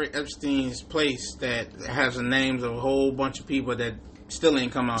from Jerry Epstein's place that has the names of a whole bunch of people that still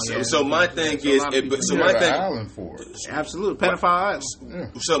ain't come out yet. So my thing So a is, lot of people- so You my got thing, an island for it. absolutely pedophile.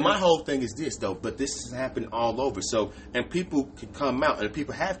 So my whole thing is this, though. But this is happening all over. So and people can come out, and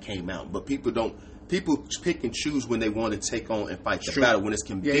people have came out, but people don't. People pick and choose when they want to take on and fight the True. battle, when it's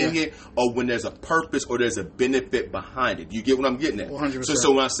convenient or when there's a purpose or there's a benefit behind it. You get what I'm getting at? 100%.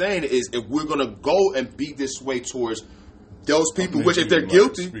 So what I'm saying is, if we're gonna go and be this way towards those people, I which need if they're you to,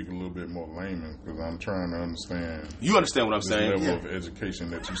 guilty, speak a little bit more layman because I'm trying to understand you understand what I'm this saying? level of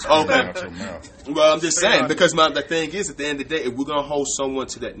education that you speak Okay. out your mouth. Well, I'm just Straight saying on. because the thing is, at the end of the day, if we're gonna hold someone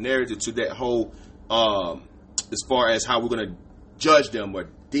to that narrative, to that whole, as far as how we're gonna judge them or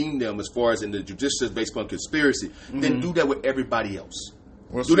deem them, as far as in the judicial system based on conspiracy, then do that with everybody else.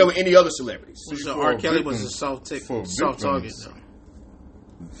 Well, Do that with any other celebrities. So for R. Kelly was a victims- soft target. victims- Though.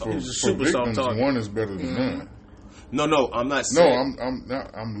 For, He was a for super soft victims, target. one is better than none. No, I'm not No, saying.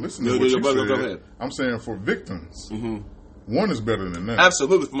 I'm listening No, to what no, you brother, said. go ahead. I'm saying for victims, one is better than none.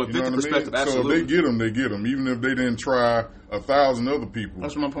 Absolutely, from a You know victim what I mean? perspective, absolutely. So if they get them, they get them. Even if they didn't try 1,000 other people,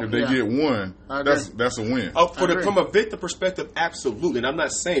 That's my point, if they yeah. get one, I agree. that's a win. Oh, I agree. from a victim perspective, absolutely. And I'm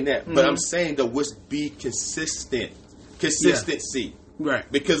not saying that, but I'm saying that let's be consistent. Consistency. Right.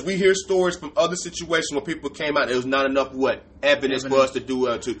 Because we hear stories from other situations where people came out, there was not enough evidence for us to do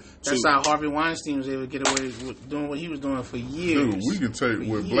That's how Harvey Weinstein was able to get away with doing what he was doing for years. Dude, we can take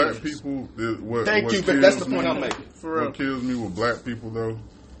For with years. black people. Thank you, but kills that's the me- point I'm making. For real. What kills me with black people though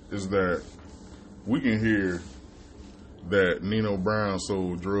is that we can hear that Nino Brown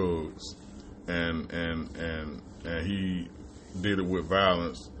sold drugs and he did it with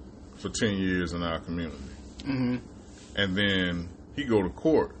violence for 10 years in our community. Mm-hmm. And then he go to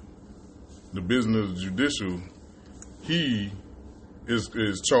court. The business judicial, he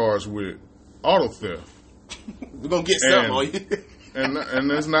is charged with auto theft. We're going to get something on you.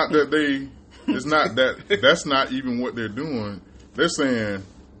 And it's not that that's not even what they're doing. They're saying,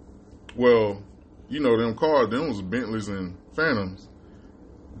 well, you know, them cars, them was Bentleys and Phantoms.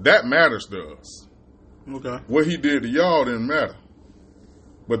 That matters to us. Okay. What he did to y'all didn't matter.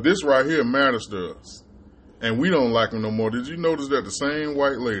 But this right here matters to us. And we don't like him no more. Did you notice that the same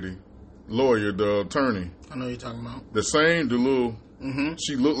white lady, lawyer, the attorney, I know what you're talking about. the little, Mm-hmm.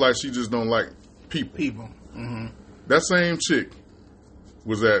 she looked like she just don't like people. People. Mm-hmm. That same chick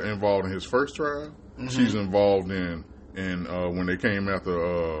was involved in his first trial. Mm-hmm. She's involved in when they came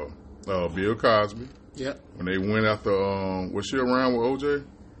after Bill Cosby. Yep. When they went after was she around with OJ?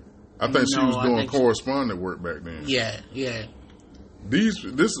 I think she was doing correspondent work back then. Yeah.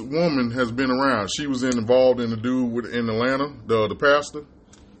 This woman has been around. She was involved in the dude in Atlanta, the pastor.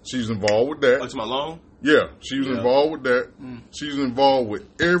 She's involved with that. That's my loan? Yeah, she was involved with that. She's involved with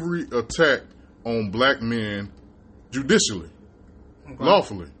every attack on black men judicially,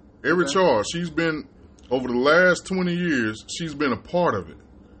 lawfully. Every charge. She's been, over the last 20 years, she's been a part of it.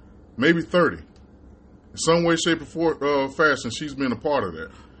 Maybe 30. In some way, shape, or fashion, she's been a part of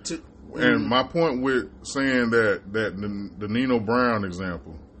that. And my point with saying that the Nino Brown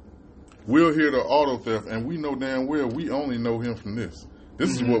example, we'll hear the auto theft, and we know damn well we only know him from this. This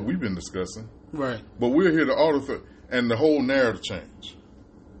is what we've been discussing. Right. But we'll hear the auto theft, and the whole narrative change.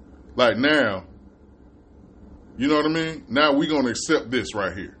 Like now, you know what I mean? Now we're going to accept this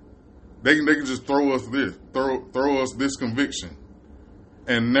right here. They can just throw us this, throw us this conviction.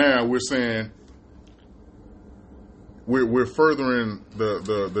 And now we're saying, we're furthering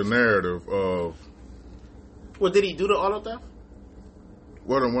the narrative of. Well, did he do the auto theft?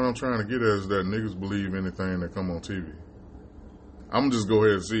 What I'm trying to get at is that niggas believe anything that come on TV. I'm just go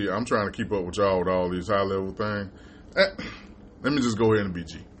ahead and see. I'm trying to keep up with y'all with all these high level things. Let me just go ahead and be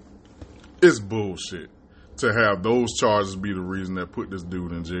G. It's bullshit to have those charges be the reason that put this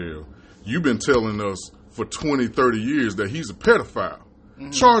dude in jail. You've been telling us for 20, 30 years that he's a pedophile.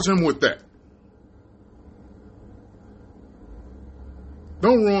 Charge him with that.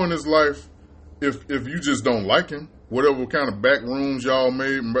 Don't ruin his life if you just don't like him. Whatever kind of backroom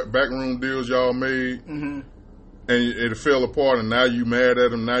deals y'all made, and it fell apart, and now you mad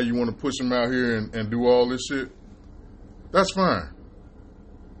at him. Now you want to push him out here and do all this shit. That's fine.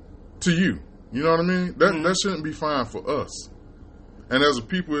 To you. You know what I mean? That shouldn't be fine for us. And as a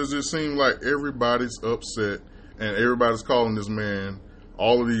people, it just seems like everybody's upset and everybody's calling this man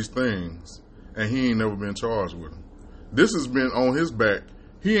all of these things, and he ain't never been charged with them. This has been on his back.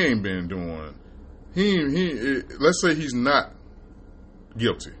 He ain't been doing. Let's say he's not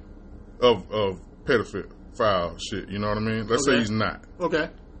guilty of pedophile shit. You know what I mean? Let's say he's not. Okay.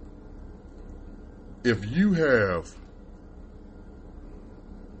 If you have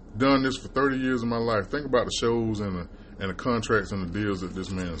done this for 30 years of my life, think about the shows and the contracts and the deals that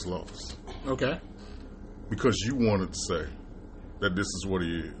this man has lost. Okay. Because you wanted to say that this is what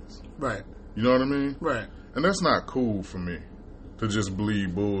he is. Right. You know what I mean? Right. And that's not cool for me to just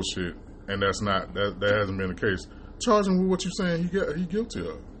believe bullshit, and that hasn't been the case. Charge him with what you're saying he guilty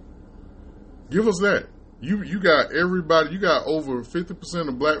of. Give us that. You got everybody. You got over 50%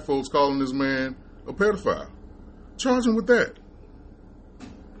 of black folks calling this man a pedophile. Charge him with that.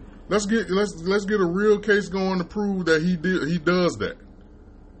 Let's get a real case going to prove that he does that.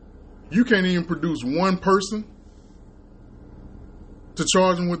 You can't even produce one person to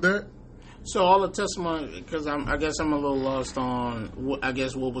charge him with that. So all the testimony, because I guess I'm a little lost on what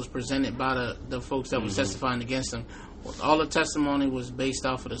was presented by the folks that were testifying against him. All the testimony was based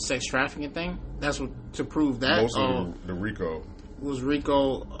off of the sex trafficking thing. That's what to prove that. Most of the RICO was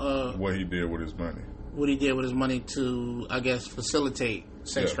RICO. What he did with his money. What he did with his money to, I guess, facilitate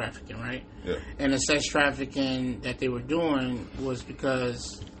sex trafficking, right? Yeah. And the sex trafficking that they were doing was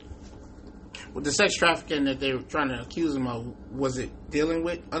because the sex trafficking that they were trying to accuse him of, was it dealing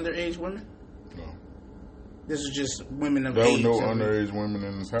with underage women? No. This is just women of age. There was no underage women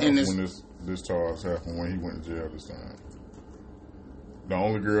in his house when this charge happened, when he went to jail this time. The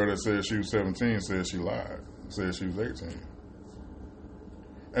only girl that said she was 17 said she lied. Said she was 18.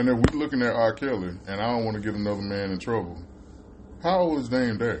 And if we're looking at R. Kelly, and I don't want to get another man in trouble, how old is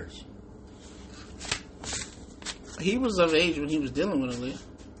Dame Dash? He was of age when he was dealing with Aaliyah.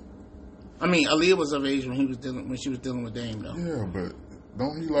 I mean, Aaliyah was of age when she was dealing with Dame, though. Yeah, but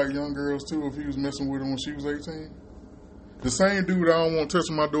don't he like young girls too? If he was messing with her when she was 18, the same dude I don't want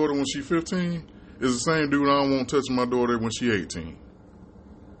touching my daughter when she's 15 is the same dude I don't want touching my daughter when she's 18.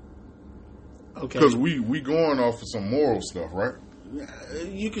 Okay. Because we going off of some moral stuff, right?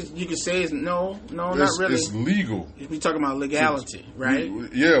 You could say no, not really. It's legal. We talking about legality, right?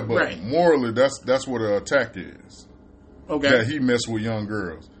 Yeah, but morally, that's what an attack is. Okay. That he messed with young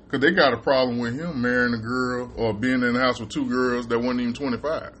girls. Because they got a problem with him marrying a girl or being in the house with two girls that weren't even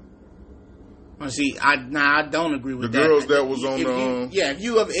 25. Well, see, I don't agree with the that. The girls that was on if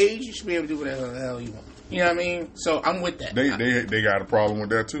you of age, you should be able to do whatever the hell you want. You know what I mean? So I'm with that. They got a problem with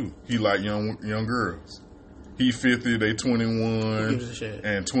that too. He like young girls. He 50, they 21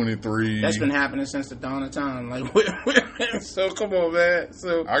 and 23. That's been happening since the dawn of time. Like, so come on, man.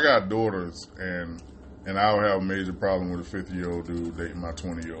 So I got daughters, and I would have a major problem with a 50-year-old dude dating my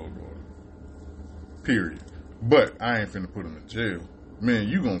 20-year-old daughter. Period. But I ain't finna put him in jail. Man,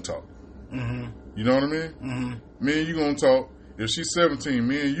 you gonna talk. Mm-hmm. You know what I mean? Mm-hmm. Man, you gonna talk. If she's 17,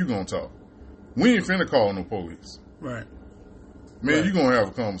 me and you gonna talk. We ain't finna call no police. Right. Man, you gonna have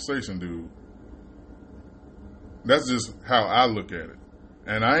a conversation, dude. That's just how I look at it.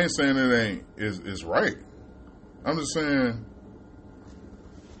 And I ain't saying it it's right. I'm just saying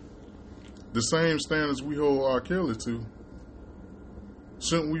the same standards we hold R. Kelly to,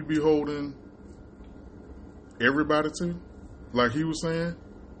 shouldn't we be holding everybody to? Like he was saying?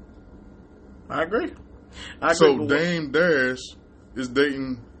 I agree. So Dame Dash is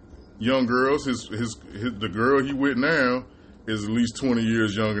dating young girls. The girl he with now is at least 20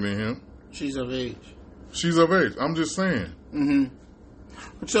 years younger than him. She's of age. She's of age. I'm just saying. Mm-hmm.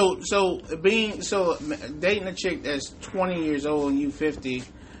 So dating a chick that's 20 years old and you 50,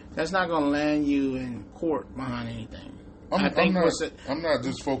 that's not going to land you in court behind anything. I'm not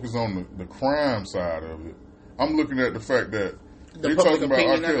just focused on the crime side of it. I'm looking at the fact that they public talking about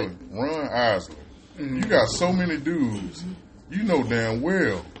R. opinion Kelly, of it. Ron Isley. Mm-hmm. You got so many dudes. You know damn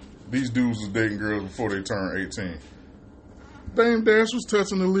well these dudes was dating girls before they turned 18. Dame Dash was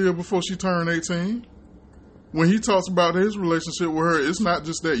touching Aaliyah before she turned 18. When he talks about his relationship with her, it's not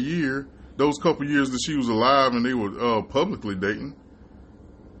just that year, those couple years that she was alive and they were publicly dating.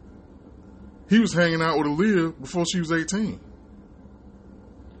 He was hanging out with Aaliyah before she was 18.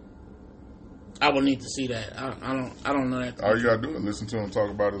 I would need to see that. I don't know that. All you gotta do is listen to him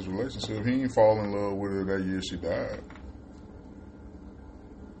talk about his relationship. He ain't fall in love with her that year she died.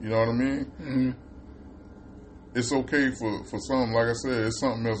 You know what I mean? Mm-hmm. It's okay for some. Like I said, there's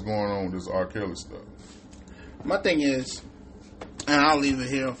something else going on with this R. Kelly stuff. My thing is, and I'll leave it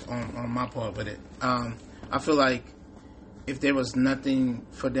here on my part with it. I feel like if there was nothing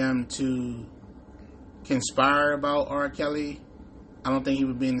for them to conspire about R. Kelly, I don't think he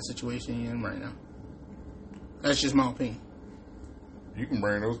would be in the situation he's in right now. That's just my opinion. You can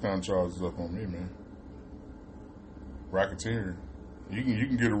bring those kind of charges up on me, man. Racketeering. You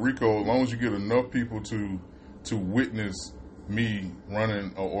can get a RICO as long as you get enough people to witness me running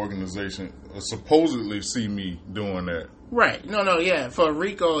an organization, supposedly see me doing that. Right. No, yeah. For a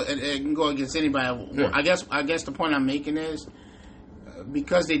RICO, it can go against anybody. Yeah. I guess the point I'm making is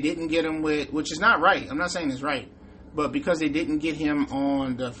because they didn't get him with, which is not right. I'm not saying it's right, but because they didn't get him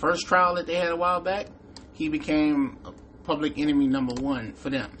on the first trial that they had a while back, he became public enemy number one for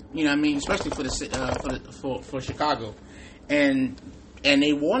them. You know what I mean? Especially for Chicago, and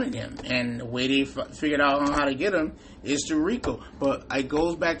they wanted him, and the way they figured out on how to get him is through RICO. But it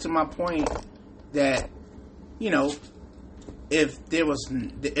goes back to my point that, you know, if there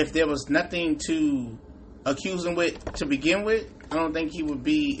was nothing to accuse him with to begin with, I don't think he would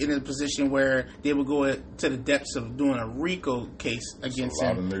be in a position where they would go to the depths of doing a RICO case against him.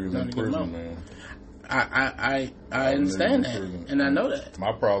 A lot of niggas in prison, man. I understand that, and I know that.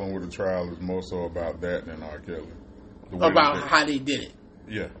 My problem with the trial is more so about that than R. Kelly. About how they did it.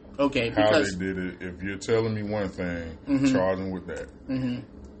 Yeah. Okay. How they did it. If you're telling me one thing, mm-hmm. charging with that. Mm-hmm.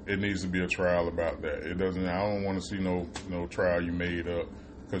 It needs to be a trial about that. It doesn't. I don't want to see no trial you made up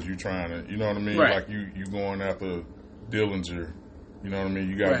because you trying to. You know what I mean? Right. Like you going after Dillinger. You know what I mean?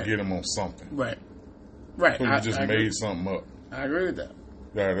 You got to get him on something. Right. So you just made something up. I agree with that.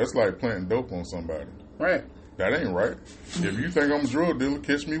 Yeah, that's like planting dope on somebody. Right. That ain't right. If you think I'm a drug dealer,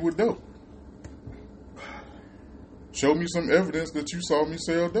 catch me with dope. Show me some evidence that you saw me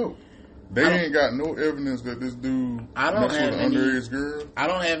sell dope. They ain't got no evidence that this dude messed with an underage girl. I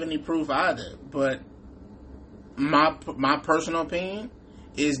don't have any proof either. But my personal opinion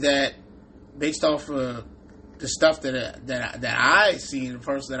is that based off of the stuff that I see, the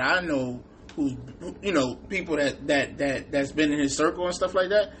person that I know, who's people that's been in his circle and stuff like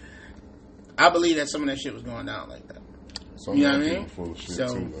that, I believe that some of that shit was going down like that. You know what I mean? Full of shit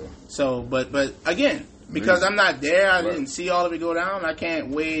But again, because I'm not there, I didn't see all of it go down. I can't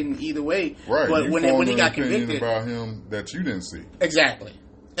weigh in either way. Right. But you when he got convicted about him that you didn't see. Exactly.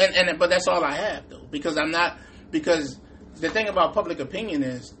 And but that's all I have though, because the thing about public opinion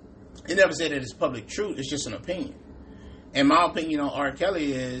is it never said that it's public truth. It's just an opinion. And my opinion on R.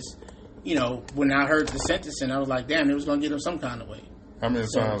 Kelly is, when I heard the sentencing, I was like, damn, it was gonna get him some kind of way. How many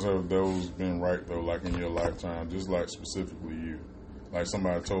times have those been right though, like in your lifetime, just like specifically you? Like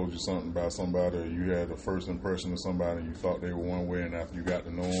somebody told you something about somebody, or you had a first impression of somebody and you thought they were one way, and after you got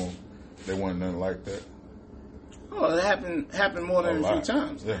to know them, they weren't nothing like that? Oh, it happened more than a few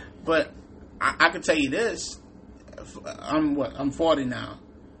times. Yeah. But I can tell you this, I'm 40 now.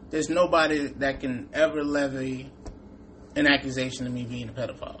 There's nobody that can ever levy an accusation of me being a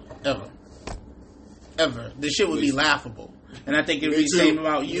pedophile. Ever. This shit would be laughable. And I think it'll be the same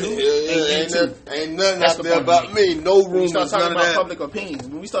about you and you too. Ain't nothing That's out the there point about I'm making. me. No When we rumors, start talking none of about that. public opinions,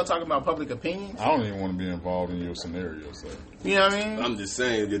 when we start talking about public opinions, I don't even want to be involved in your scenario. So you know what I mean? I'm just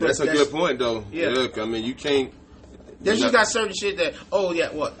saying, yeah, that's a that's- good point, though. yeah. Look, I mean, you can't. There's just got certain shit that, oh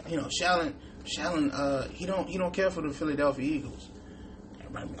yeah, what, you know, Shallon, he don't care for the Philadelphia Eagles.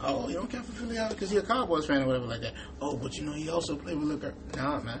 Everybody, oh, he don't care for Philadelphia because he's a Cowboys fan or whatever like that. Oh, but you know, he also played with Luka.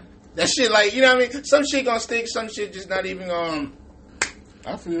 Nah, man. That shit, like, you know what I mean? Some shit gonna stick, some shit just not even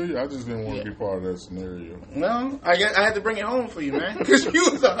I feel you. I just didn't want to be part of that scenario. no, I had to bring it home for you, man, because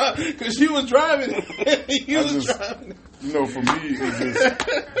you was driving it. Driving it. You know, for me, it's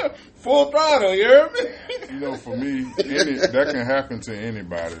just, Full throttle, you heard me? you know, for me, that can happen to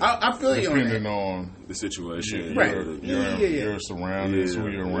anybody. I feel you on depending that. on The situation. Right. your surroundings, who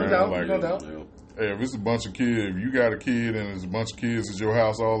you're around. No doubt. Hey, if it's a bunch of kids, if you got a kid and there's a bunch of kids at your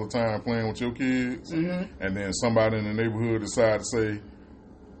house all the time playing with your kids, and then somebody in the neighborhood decide to say,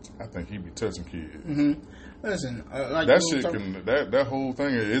 I think he be touching kids. Listen, like That shit that whole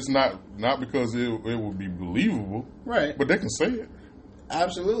thing, it's not because it would be believable, right? but they can say it.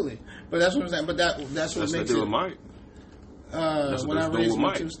 Absolutely, but that's what I'm saying. But that's what That's what makes they do it. with Mike. That's When what I they do raised with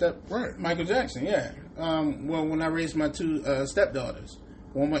my Mike. Right. Michael Jackson, yeah. Well, when I raised my two stepdaughters,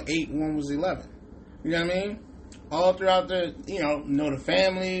 one was 8, one was 11. You know what I mean? All throughout the, know the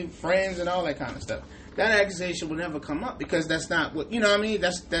family, friends, and all that kind of stuff. That accusation will never come up because that's not what, you know what I mean?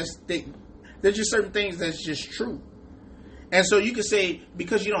 There's just certain things that's just true. And so you could say,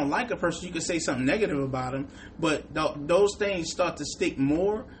 because you don't like a person, you could say something negative about them, but those things start to stick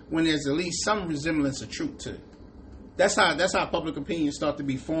more when there's at least some resemblance of truth to it. That's how public opinions start to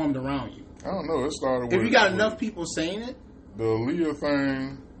be formed around you. I don't know. It started with... If you got enough people saying it... The Aaliyah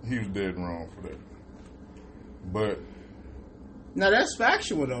thing, he was dead wrong for that. But... Now, that's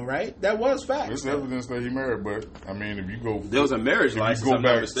factual, though, right? That was fact. There's evidence that he married, but, I mean, if you go... There was a marriage license, if I'm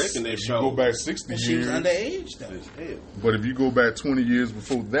not mistaken, they if you showed. go back 60 She was years... underage, though. But if you go back 20 years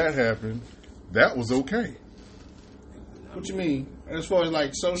before that happened, that was okay. What you mean? As far as,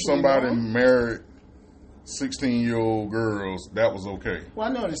 like, social... Somebody norm? married 16-year-old girls, that was okay. Well,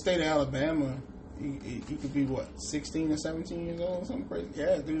 I know in the state of Alabama, you could be, 16 or 17 years old, something crazy.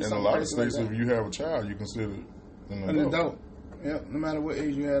 Yeah, dude. In a lot of states, if you have a child, you consider an adult. Yeah, no matter what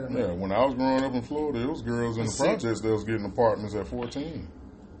age you had. Yeah, when I was growing up in Florida, there was girls in the projects that was getting apartments at 14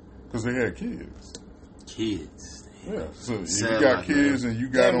 because they had kids. Kids. Yeah, so if Sound you got like kids and you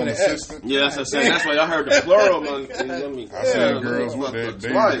got on assistant. Yeah, that's what I'm saying. That's why I heard the plural among. I seen girls with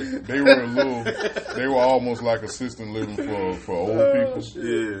they were a little, they were almost like assistant living for old people.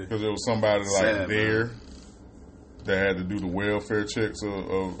 Yeah, because there was somebody like Sad, there that had to do the welfare checks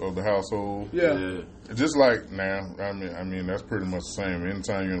of the household. Yeah. Just like now, I mean that's pretty much the same.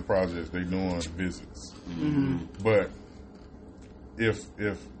 Anytime you're in the projects, they doing visits. Mm-hmm. But if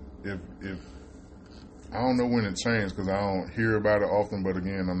I don't know when it changed because I don't hear about it often. But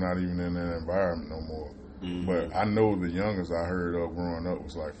again, I'm not even in that environment no more. Mm-hmm. But I know the youngest I heard of growing up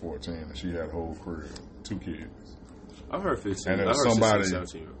was like 14, and she had a whole career, 2 kids. I've heard 15. And if somebody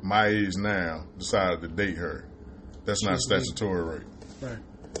my age now decided to date her, that's not statutory rape. Right.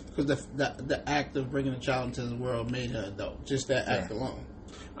 Because the act of bringing a child into the world made her adult. Just that act alone.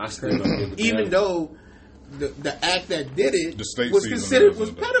 I still don't give a even though the act that did it the state was considered was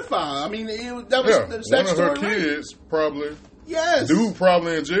pedophile. I mean, that was the statutory one of her kids probably. Yes. Dude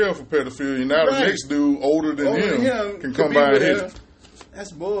probably in jail for pedophilia. Now the next dude older than him can come by and hit him.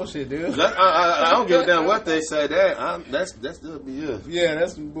 That's bullshit, dude. I don't give a damn what they say. That's still BS. Yeah,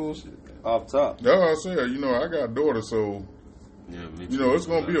 that's some bullshit. Off top. That's what I said. I got a daughter, so it's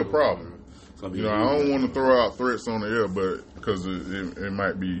going to be a problem. I don't want to throw out threats on the air, but because it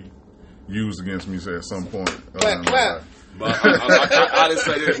might be used against me at some point. Clap. But I didn't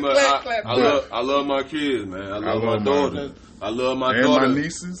say this much. I love my kids, man. I love my daughter. I love my daughter. And my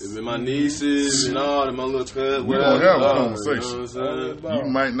nieces. And my nieces and all and my little cousins. We're going to have a conversation. You know what I'm saying?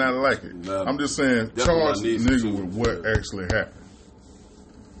 You might not like it. Nah, I'm just saying, charge the nigga with what actually happened.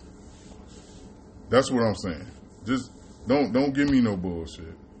 That's what I'm saying. Just don't give me no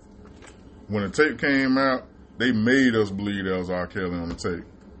bullshit. When the tape came out, they made us believe that was R. Kelly on the tape.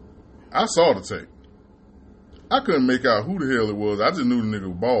 I saw the tape. I couldn't make out who the hell it was. I just knew the nigga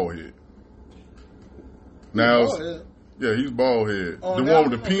was bald head. Now, yeah, he's bald head. The one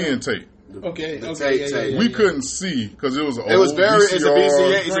with the pen tape. Okay. We couldn't see because it was an It was old very.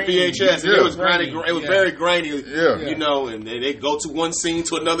 VCR. It's a VHS. Yeah. It was grainy. It was very grainy. Yeah. You know, and they go to one scene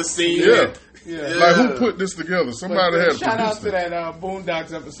to another scene. Yeah. Yeah. Like who put this together? Somebody had to shout out produce to it. that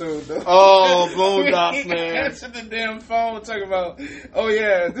Boondocks episode though. Oh, Boondocks, man! Answered the damn phone talking about. Oh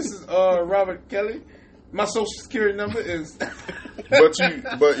yeah, this is Robert Kelly. My social security number is.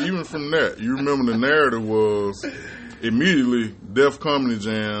 But even from that, you remember the narrative was immediately Def Comedy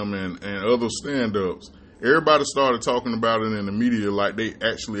Jam and other stand-ups. Everybody started talking about it in the media like they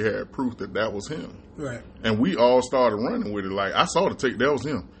actually had proof that was him. Right. And we all started running with it. Like, I saw the tape, that was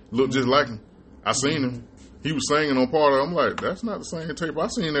him. Looked just like him. I seen him. He was singing on part of it. I'm like, that's not the same tape I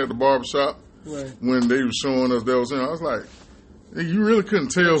seen at the barbershop when they were showing us that was him. I was like, you really couldn't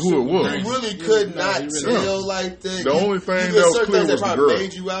tell who it was. You really could not tell like that. The only thing that was clear was the girl.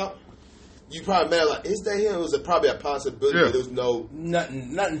 Made you out. You probably made like, is that him? It was probably a possibility. Yeah. There was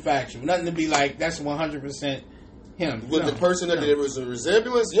nothing factual, nothing to be like that's 100% him. With the person that there was a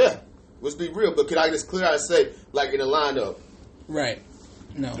resemblance, let's be real. But could I just clear out and say like in the lineup? Right.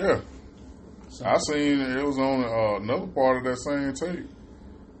 No. Yeah. So. I seen it was on another part of that same tape.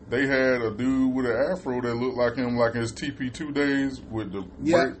 They had a dude with an afro that looked like him, like in his TP2 days with the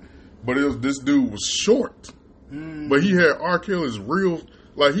break. But this dude was short. But he had R. Kelly's real,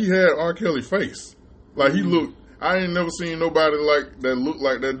 like he had R. Kelly face. Like he looked, I ain't never seen nobody like that look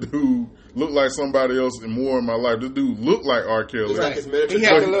like that dude, look like somebody else more in my life. This dude looked like R. Kelly. Right. He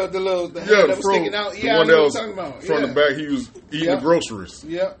had the head that was sticking out. Yeah, I know what you're talking about. From the back, he was eating the groceries.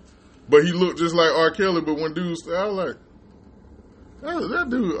 Yeah. But he looked just like R. Kelly, but when dudes, I was like, that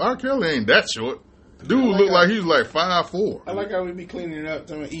dude, R. Kelly ain't that short. Dude looked like he was like 5'4". I like how we be cleaning it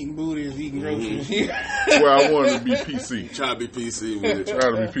up, eating booty and eating groceries. Well, I wanted to be PC. Try to be PC with it. Try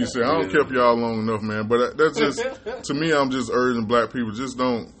to be PC. I don't keep y'all long enough, man. But that's just, to me, I'm just urging black people, just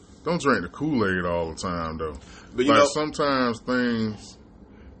don't drink the Kool-Aid all the time, though. But like sometimes things,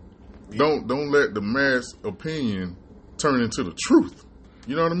 don't let the mass opinion turn into the truth.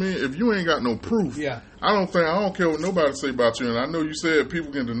 You know what I mean? If you ain't got no proof, I don't care what nobody say about you. And I know you said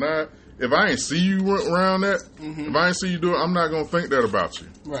people can deny it. If I ain't see you around that, if I ain't see you do it, I'm not going to think that about you.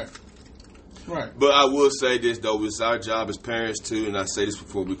 Right. But I will say this, though. It's our job as parents, too, and I say this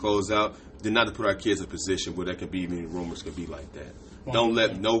before we close out, not to put our kids in a position where there can be even rumors can be like that. Don't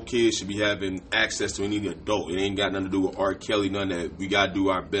let no kid should be having access to any adult. It ain't got nothing to do with R. Kelly, none of that. We got to do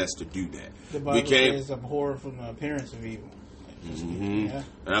our best to do that. The Bible says abhor from the appearance of evil.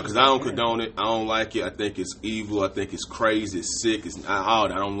 Because I don't condone it. I don't like it. I think it's evil. I think it's crazy. It's sick. I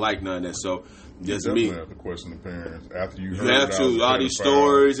don't like none of that. So just me. You have to question the parents after you heard. You have to all these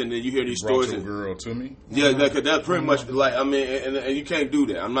stories, and then you hear these stories. Brought your girl to me. Yeah, that's pretty much like and you can't do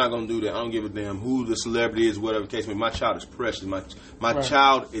that. I'm not gonna do that. I don't give a damn who the celebrity is, whatever the case may be. My child is precious. My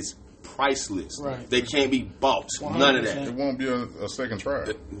child is priceless. Right. They can't be bought. 100%. None of that. It won't be a second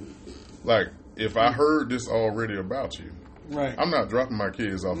try. Like if I heard this already about you. Right. I'm not dropping my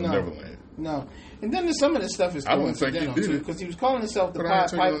kids off of Neverland. No. And then some of this stuff is coincidental, too, because he was calling himself the Pied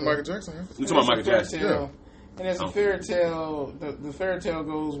Piper. Michael Jackson. You talking about Michael Jackson? Yeah. And there's a fairy tale. The fairy tale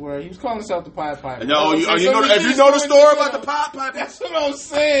goes where he was calling himself the Pied Piper. No, if you know the story about the Pied Piper, that's what I'm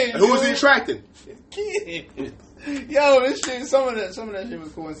saying. Who was he attracting? Kid. Yo, this shit. Some of that shit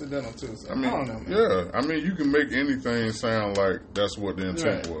was coincidental too. So I don't know, man. Yeah, I mean, you can make anything sound like that's what the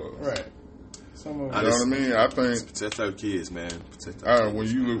intent was. Right. You know what I mean? I think protect our kids, man. When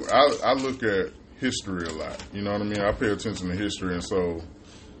you look, I look at history a lot. You know what I mean? I pay attention to history, and so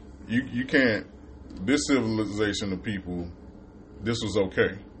you can't. This civilization of people, this was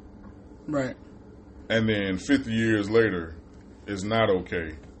okay, right? And then 50 years later, it's not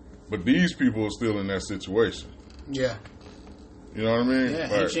okay. But these people are still in that situation. Yeah. You know what I mean?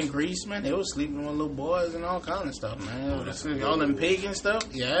 Yeah, ancient Greece, man, they was sleeping with little boys and all kind of stuff, man. All them pagan stuff.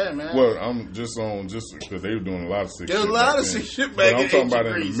 Yeah, man. Well, I'm just because they were doing a lot of sick shit. There's a lot of sick shit back in I'm talking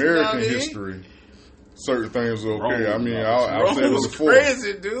about Greece, in American history, certain things are okay. Rome, I mean, I'll say it was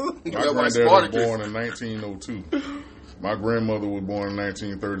crazy, dude. My granddad was born in 1902. My grandmother was born in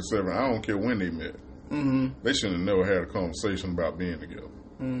 1937. I don't care when they met. Mm-hmm. They shouldn't have never had a conversation about being together.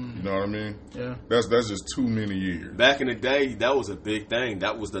 You know what I mean? Yeah. That's just too many years. Back in the day, that was a big thing.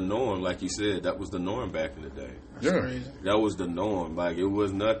 That was the norm, like you said. That was the norm back in the day. That's crazy. That was the norm. Like, it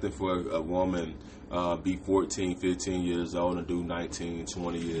was nothing for a woman be 14, 15 years old and do 19,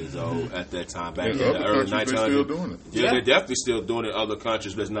 20 years old at that time. Back in the early 1900s. They're still doing it. Yeah, they're definitely still doing it in other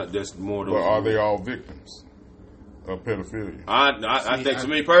countries, but it's not just more those. But are they all victims of pedophilia? I think, to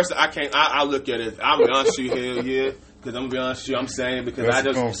me personally, I look at it, I'm going to be honest with you, hell yeah. Because I'm going to be honest with you, I'm saying because that's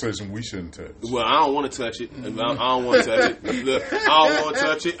a conversation we shouldn't touch. Well, I don't want to touch it. I don't want to touch it. Look, I don't want to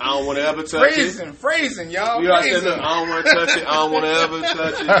touch it. I don't want to ever touch it. Phrasing, y'all. You know what I'm saying? Look, I don't want to touch it. I don't want to ever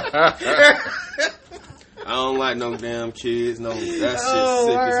touch it. I don't like no damn kids. No, that shit sick as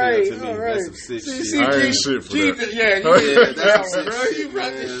right, hell to me. right. That's some sick shit. I ain't shit for that. Yeah, that's some bro. sick You shit,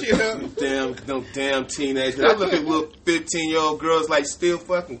 brought man. this shit up. No damn teenagers. I look at little 15-year-old girls like still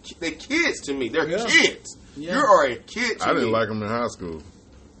fucking. They're kids to me. They're kids. Yeah. You are a kid to me. I didn't like them in high school.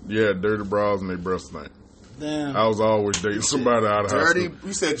 Yeah, dirty bras and they breast stank. Damn. I was always dating somebody out of high Dirty. school.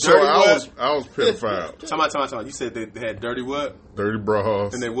 You said dirty So what? I was pedophile. Time out. You said they had dirty what? Dirty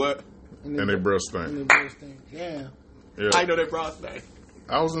bras And they what? and they breast stank. Yeah. I Yeah. know they bras stank.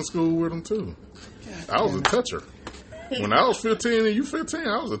 I was in school with them too. I was a toucher. When I was 15 and you 15,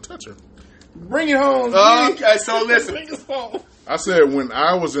 I was a toucher. Bring it home. Okay, so listen. Bring it home. I said when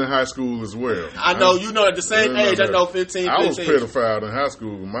I was in high school as well. I know you know at the same age. I know 15. I was pedophile in high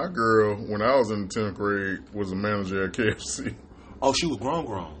school. My girl, when I was in the 10th grade, was a manager at KFC. Oh, she was grown.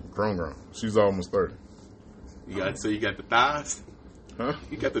 Grown. She's almost 30. You got the thighs. Huh?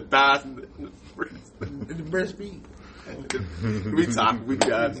 You got the thighs. And The breastfeed. we talk. We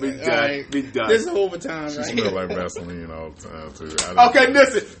done. This is overtime, She right? smelled like Vaseline all the time, too. Okay,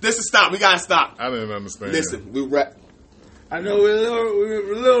 listen. This is stop. We gotta stop. I didn't understand. Listen, we wrap. I know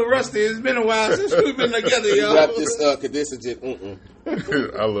we're a little rusty. It's been a while since we've been together, yo. Wrap this up because this is just.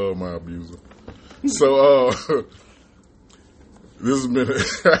 I love my abuser. So, this has been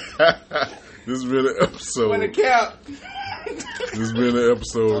an episode. When the cap. This has been an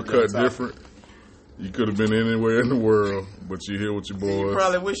episode of Cut Different. You could have been anywhere in the world, but you're here with your boys. You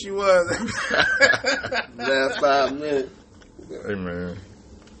probably wish you was. Last 5 minutes. Hey, man.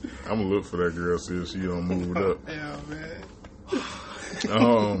 I'm going to look for that girl, see if she don't move it up. Yeah, man.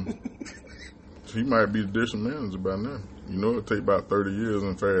 She might be the district manager by now. You know, it take about 30 years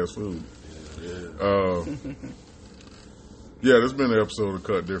in fast food. Yeah, this has been an episode of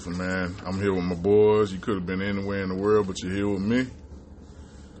Cut Different, man. I'm here with my boys. You could have been anywhere in the world, but you're here with me.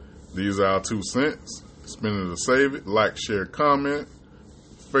 These are our 2 cents. Spend it or save it. Like, share, comment.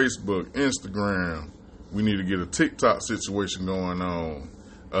 Facebook, Instagram. We need to get a TikTok situation going on.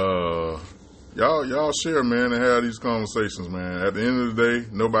 Y'all share, man, and have these conversations, man. At the end of the day,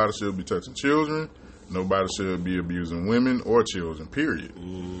 nobody should be touching children. Nobody should be abusing women or children, period.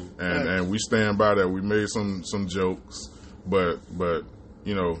 And we stand by that. We made some jokes, but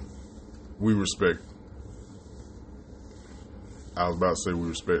you know, we respect. I was about to say we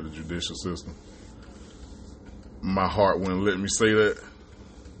respect the judicial system. My heart wouldn't let me say that.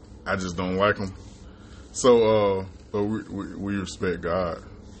 I just don't like them. So, but we respect God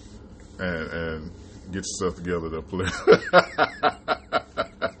and get yourself together to play.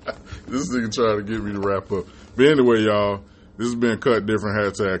 This nigga trying to get me to wrap up. But anyway, y'all, this has been Cut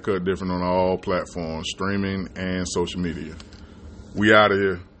Different, #Cut Different on all platforms, streaming and social media. We out of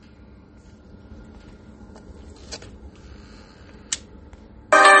here.